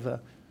one of a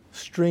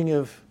string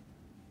of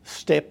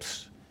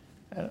steps,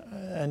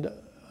 and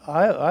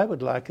I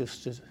would like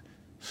us to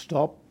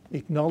stop,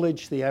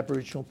 acknowledge the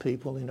Aboriginal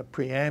people in a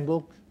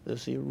preamble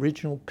as the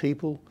original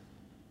people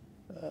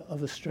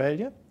of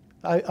Australia.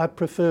 I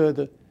prefer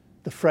the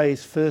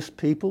phrase First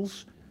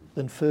Peoples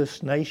than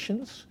First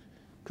Nations,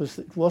 because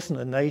it wasn't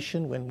a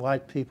nation when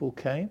white people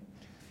came.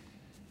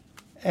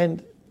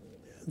 And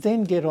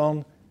then get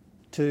on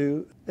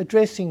to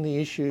addressing the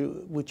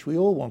issue which we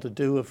all want to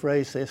do of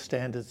raise their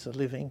standards of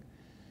living,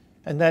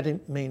 and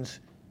that means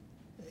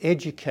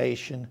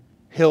education,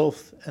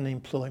 health and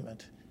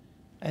employment,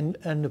 and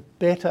a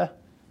better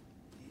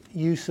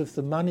use of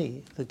the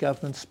money the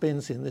government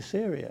spends in this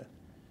area.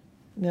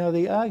 Now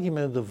the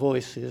argument of the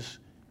voice is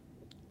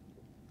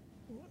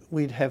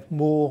we'd have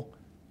more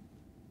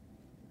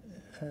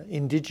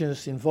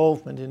Indigenous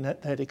involvement in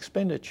that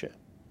expenditure.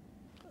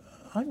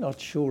 I'm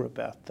not sure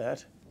about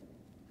that.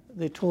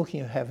 They're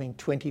talking of having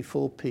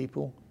 24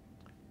 people,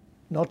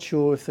 not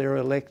sure if they're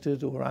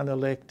elected or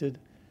unelected,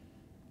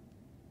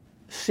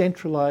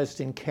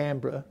 centralised in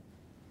Canberra,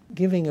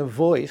 giving a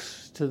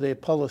voice to their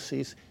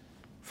policies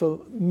for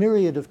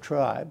myriad of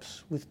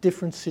tribes with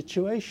different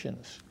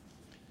situations.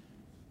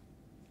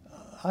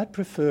 I'd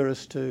prefer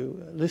us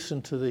to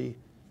listen to the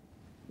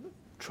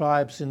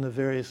tribes in the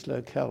various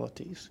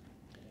localities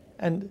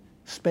and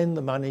spend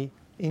the money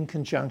in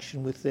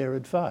conjunction with their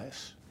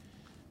advice.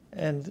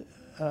 And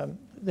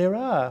there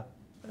are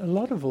a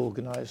lot of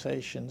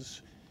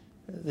organisations.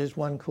 There's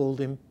one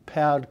called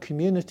Empowered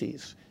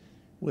Communities,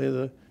 where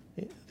the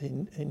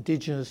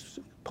Indigenous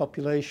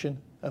population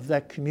of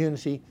that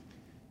community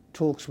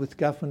talks with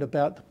government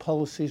about the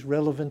policies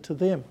relevant to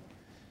them.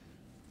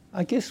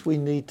 I guess we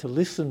need to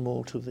listen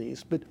more to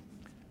these, but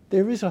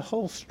there is a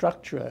whole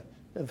structure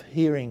of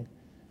hearing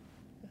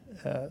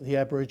the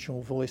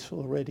Aboriginal voice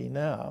already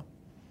now.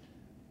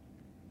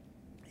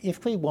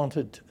 If we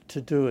wanted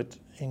to do it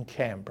in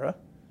Canberra,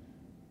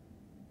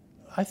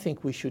 I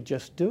think we should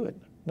just do it.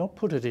 not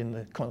put it in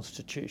the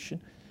Constitution.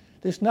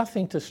 There's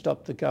nothing to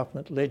stop the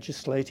government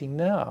legislating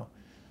now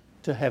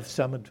to have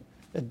some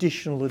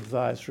additional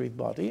advisory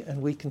body,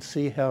 and we can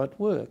see how it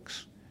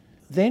works.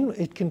 Then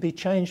it can be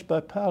changed by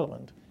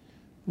Parliament.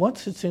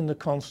 Once it's in the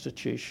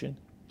Constitution,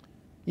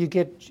 you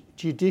get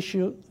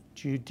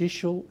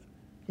judicial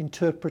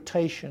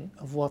interpretation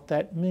of what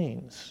that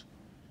means.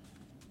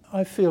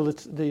 I feel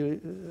that the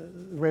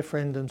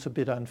referendum's a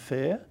bit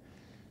unfair.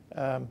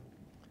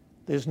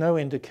 There's no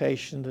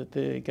indication that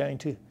they're going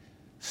to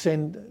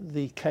send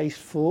the case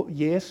for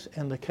yes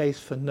and the case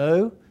for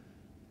no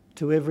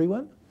to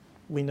everyone.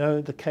 We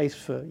know the case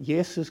for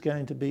yes is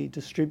going to be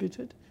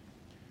distributed.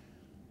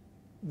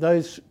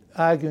 Those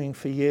arguing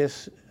for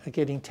yes are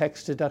getting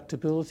tax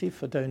deductibility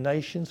for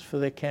donations for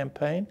their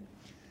campaign.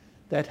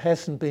 That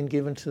hasn't been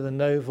given to the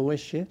no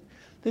voice yet.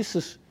 This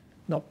is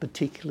not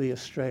particularly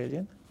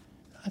Australian.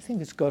 I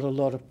think it's got a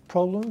lot of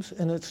problems,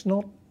 and it's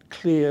not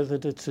clear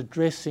that it's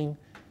addressing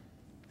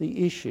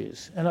the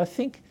issues. And I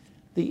think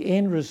the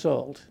end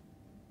result,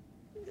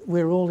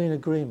 we're all in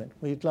agreement.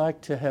 We'd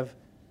like to have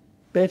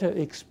better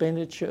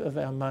expenditure of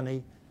our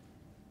money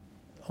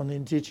on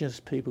Indigenous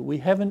people. We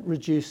haven't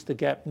reduced the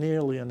gap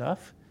nearly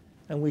enough,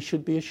 and we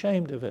should be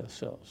ashamed of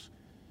ourselves.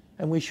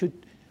 And we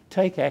should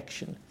take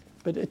action,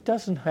 but it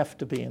doesn't have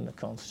to be in the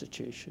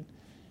Constitution.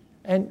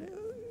 And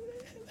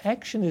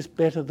action is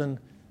better than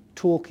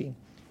talking.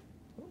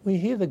 We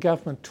hear the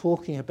government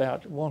talking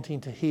about wanting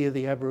to hear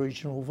the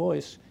Aboriginal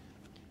voice,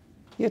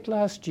 yet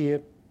last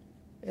year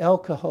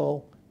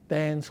alcohol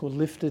bans were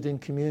lifted in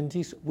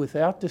communities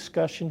without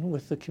discussion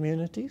with the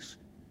communities,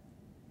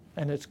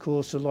 and it's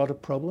caused a lot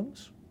of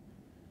problems.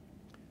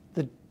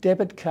 The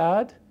debit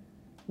card,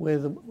 where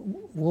the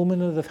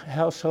woman of the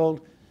household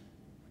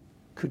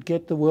could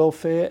get the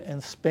welfare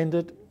and spend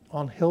it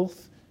on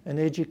health and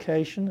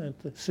education at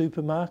the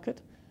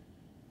supermarket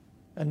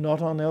and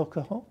not on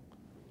alcohol.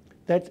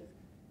 That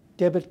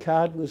debit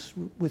card was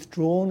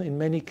withdrawn in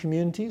many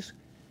communities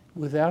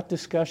without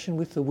discussion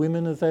with the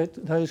women of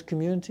those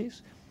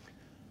communities.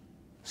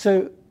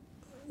 So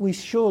we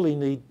surely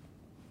need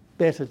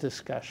better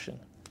discussion,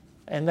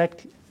 and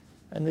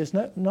there's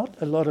not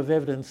a lot of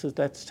evidence that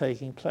that's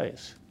taking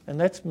place, and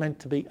that's meant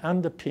to be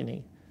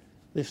underpinning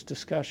this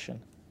discussion.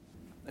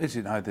 As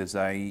you know, there's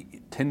a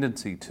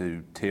tendency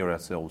to tear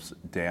ourselves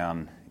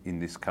down in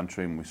this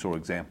country, and we saw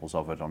examples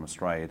of it on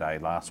Australia Day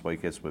last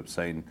week, as we've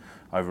seen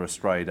over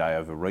Australia Day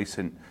over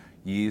recent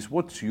years.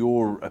 What's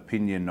your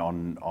opinion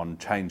on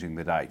changing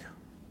the date?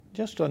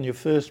 Just on your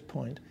first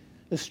point,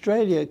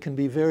 Australia can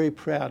be very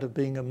proud of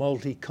being a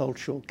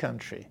multicultural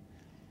country.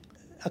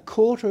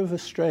 1/4 of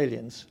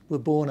Australians were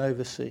born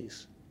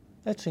overseas.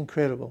 That's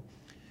incredible.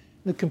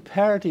 The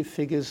comparative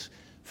figures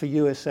for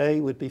USA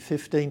would be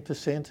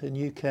 15% and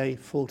UK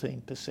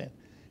 14%.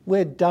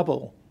 We're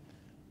double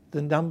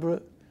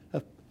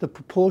the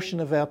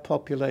proportion of our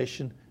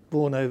population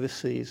born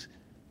overseas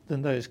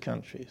than those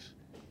countries.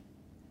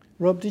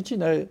 Rob, did you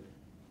know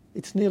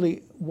it's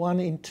nearly 1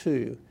 in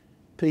 2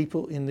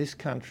 people in this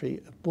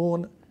country are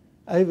born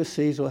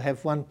overseas or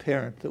have one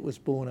parent that was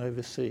born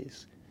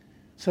overseas?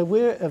 So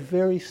we're a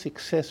very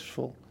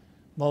successful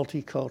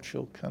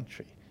multicultural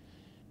country.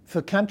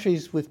 For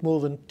countries with more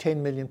than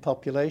 10 million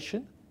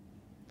population,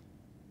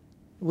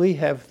 we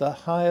have the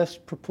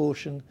highest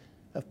proportion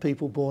of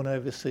people born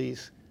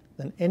overseas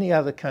than any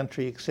other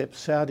country except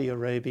Saudi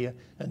Arabia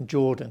and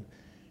Jordan.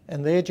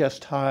 And they're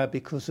just higher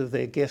because of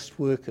their guest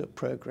worker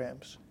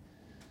programs.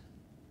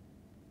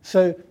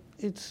 So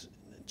it's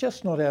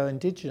just not our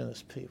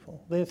Indigenous people.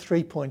 They're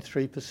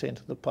 3.3%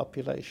 of the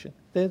population.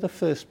 They're the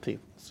first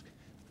peoples.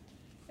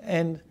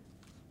 And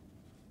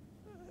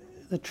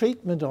the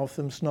treatment of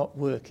them's not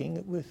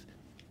working. With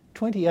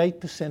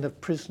 28% of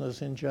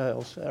prisoners in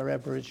jails are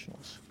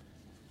Aboriginals.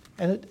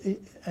 And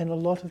a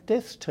lot of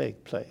deaths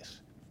take place.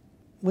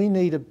 We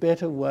need a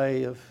better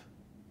way of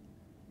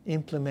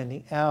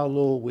implementing our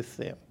law with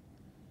them.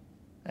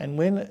 And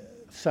when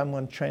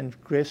someone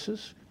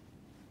transgresses,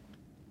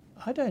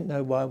 I don't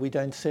know why we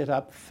don't set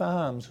up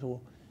farms or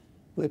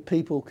where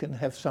people can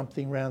have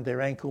something round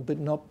their ankle but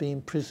not be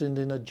imprisoned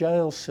in a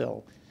jail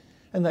cell,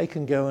 and they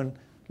can go and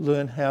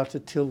learn how to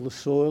till the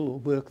soil or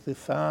work the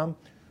farm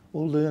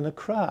or learn a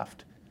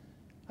craft.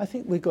 I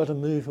think we've got to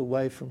move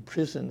away from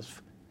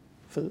prisons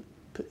for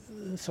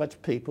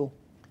such people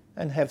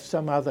and have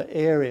some other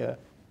area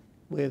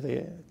where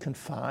they're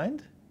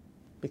confined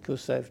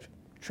because they've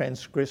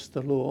transgressed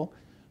the law,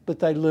 but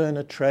they learn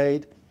a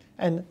trade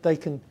and they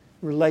can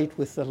relate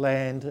with the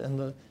land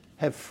and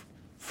have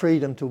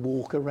freedom to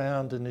walk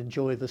around and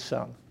enjoy the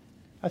sun.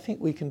 I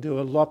think we can do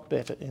a lot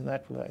better in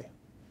that way.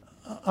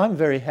 I'm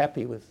very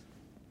happy with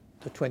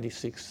the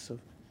 26th of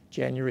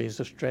January as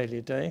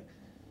Australia Day,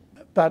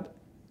 but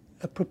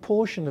a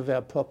proportion of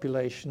our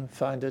population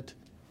find it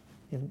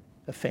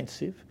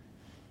offensive.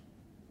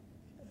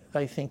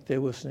 They think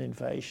there was an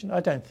invasion. I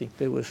don't think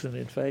there was an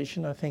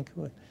invasion. I think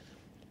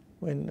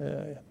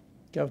when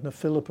Governor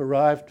Phillip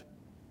arrived,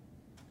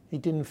 he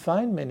didn't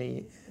find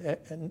many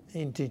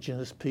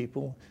Indigenous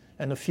people,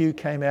 and a few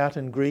came out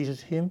and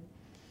greeted him.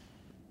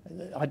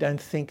 I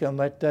don't think on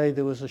that day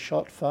there was a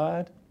shot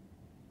fired.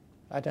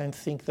 I don't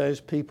think those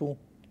people,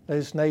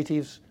 those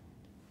natives,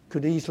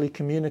 could easily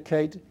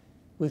communicate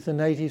with the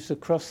natives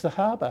across the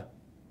harbour.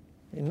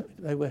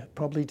 They were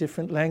probably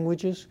different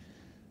languages.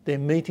 Their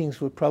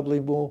meetings were probably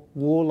more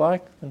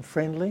warlike than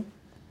friendly.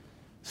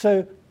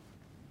 So,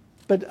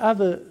 but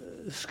other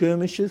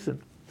skirmishes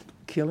and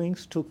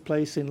killings took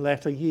place in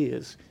latter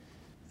years.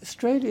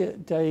 Australia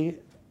Day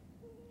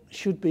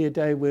should be a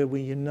day where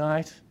we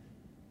unite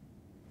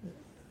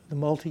the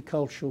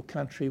multicultural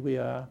country we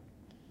are.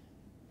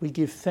 We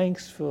give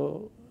thanks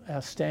for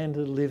our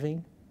standard of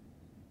living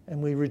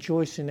and we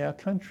rejoice in our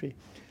country.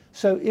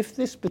 So if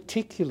this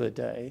particular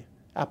day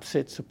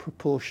upsets a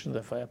proportion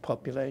of our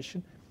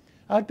population,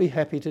 I'd be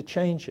happy to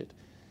change it.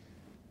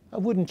 I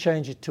wouldn't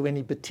change it to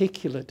any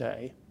particular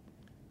day,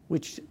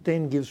 which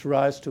then gives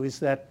rise to, is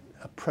that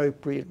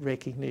appropriate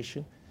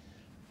recognition?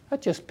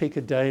 I'd just pick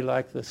a day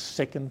like the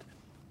second,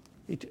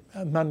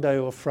 Monday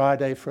or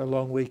Friday for a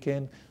long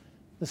weekend,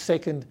 the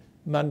second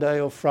Monday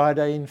or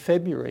Friday in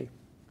February,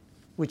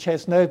 which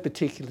has no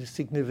particular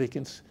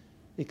significance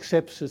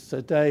except it's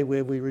a day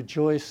where we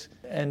rejoice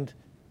and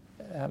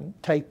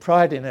take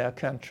pride in our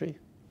country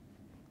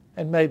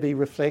and maybe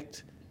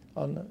reflect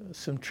on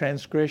some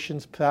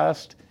transgressions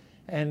past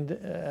and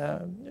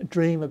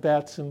dream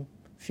about some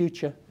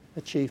future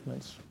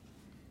achievements.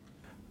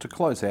 To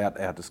close out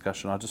our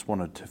discussion, I just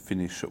wanted to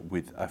finish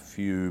with a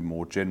few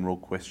more general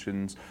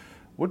questions.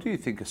 What do you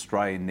think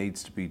Australia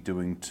needs to be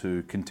doing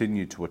to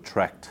continue to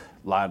attract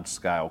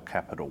large-scale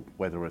capital,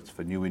 whether it's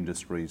for new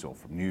industries or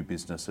from new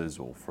businesses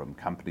or from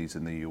companies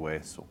in the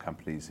US or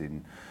companies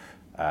in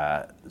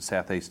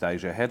Southeast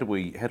Asia? How do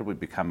we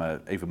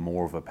become even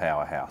more of a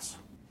powerhouse?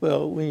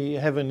 Well, we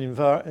have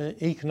an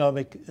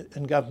economic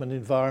and government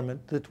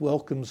environment that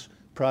welcomes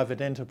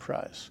private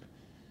enterprise.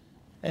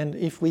 And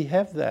if we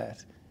have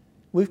that,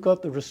 we've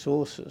got the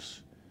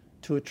resources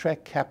to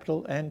attract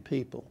capital and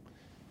people.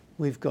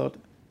 We've got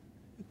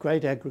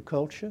great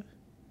agriculture,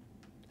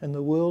 and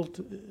the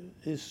world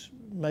is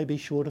maybe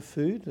short of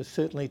food.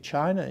 Certainly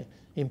China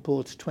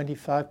imports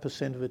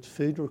 25% of its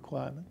food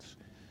requirements.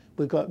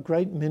 We've got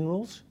great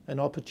minerals and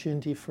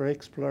opportunity for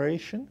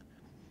exploration,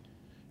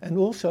 and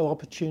also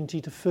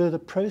opportunity to further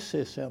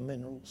process our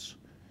minerals.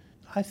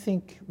 I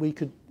think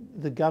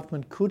the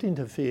government could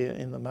interfere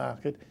in the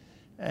market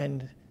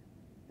and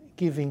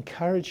give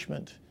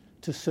encouragement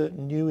to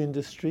certain new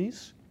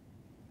industries,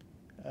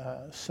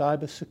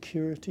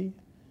 cybersecurity,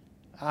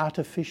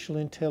 artificial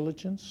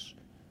intelligence,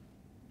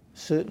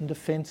 certain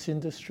defence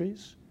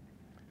industries,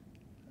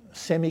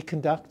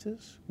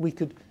 semiconductors. We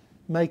could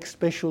make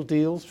special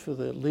deals for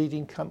the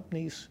leading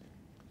companies,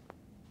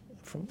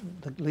 from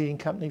the leading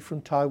company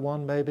from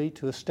Taiwan maybe,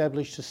 to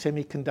establish a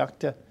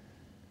semiconductor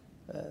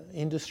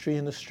industry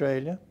in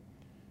Australia.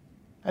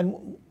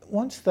 And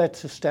once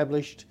that's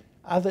established,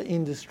 other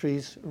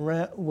industries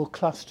will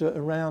cluster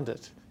around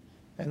it,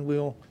 and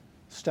we'll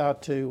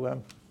start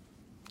to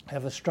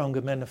have a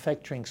stronger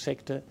manufacturing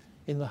sector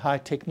in the high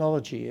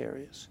technology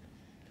areas.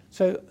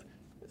 So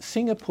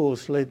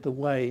Singapore's led the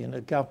way in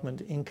a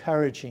government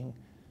encouraging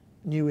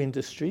new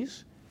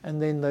industries and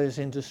then those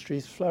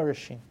industries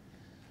flourishing.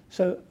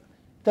 So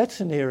that's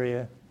an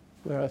area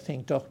where I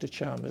think Dr.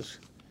 Chalmers,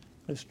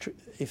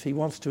 if he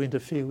wants to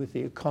interfere with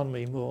the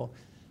economy more,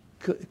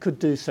 could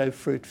do so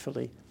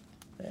fruitfully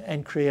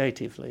and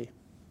creatively.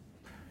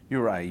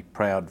 You're a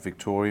proud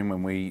Victorian.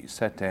 When we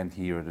sat down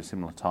here at a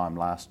similar time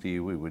last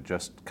year, we were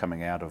just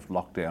coming out of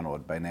lockdown, or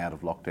had been out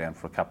of lockdown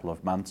for a couple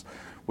of months.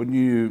 When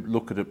you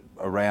look at it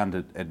around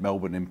at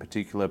Melbourne in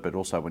particular, but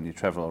also when you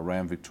travel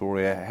around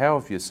Victoria, how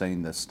have you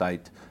seen the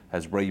state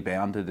has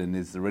rebounded, and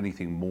is there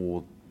anything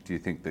more, do you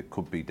think, that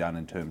could be done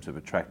in terms of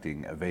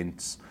attracting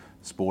events,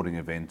 sporting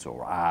events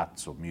or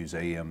arts or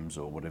museums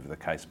or whatever the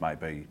case may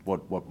be?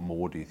 What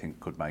more do you think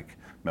could make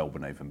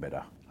Melbourne even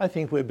better? I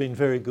think we've been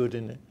very good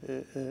in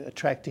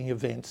attracting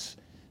events.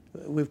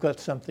 We've got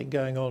something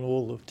going on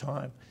all the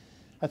time.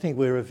 I think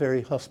we're a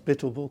very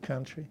hospitable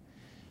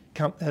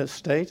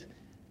state.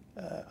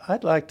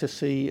 I'd like to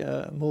see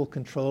more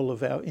control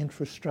of our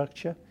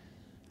infrastructure,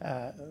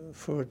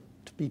 for it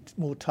to be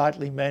more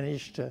tightly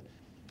managed, to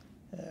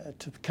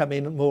come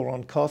in more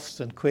on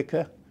costs and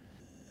quicker.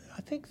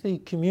 I think the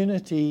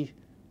community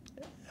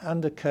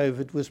under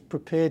COVID was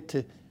prepared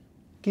to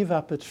give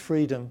up its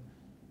freedom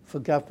for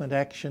government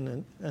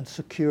action and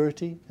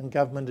security and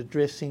government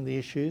addressing the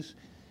issues.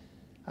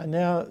 I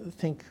now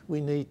think we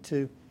need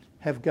to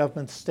have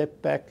government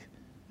step back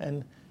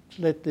and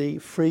let the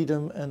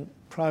freedom and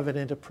private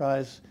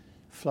enterprise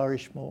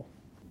flourish more.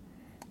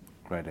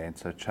 Great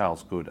answer.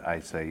 Charles Goode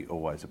AC,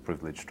 always a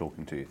privilege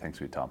talking to you. Thanks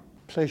for your time.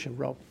 Pleasure,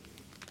 Rob.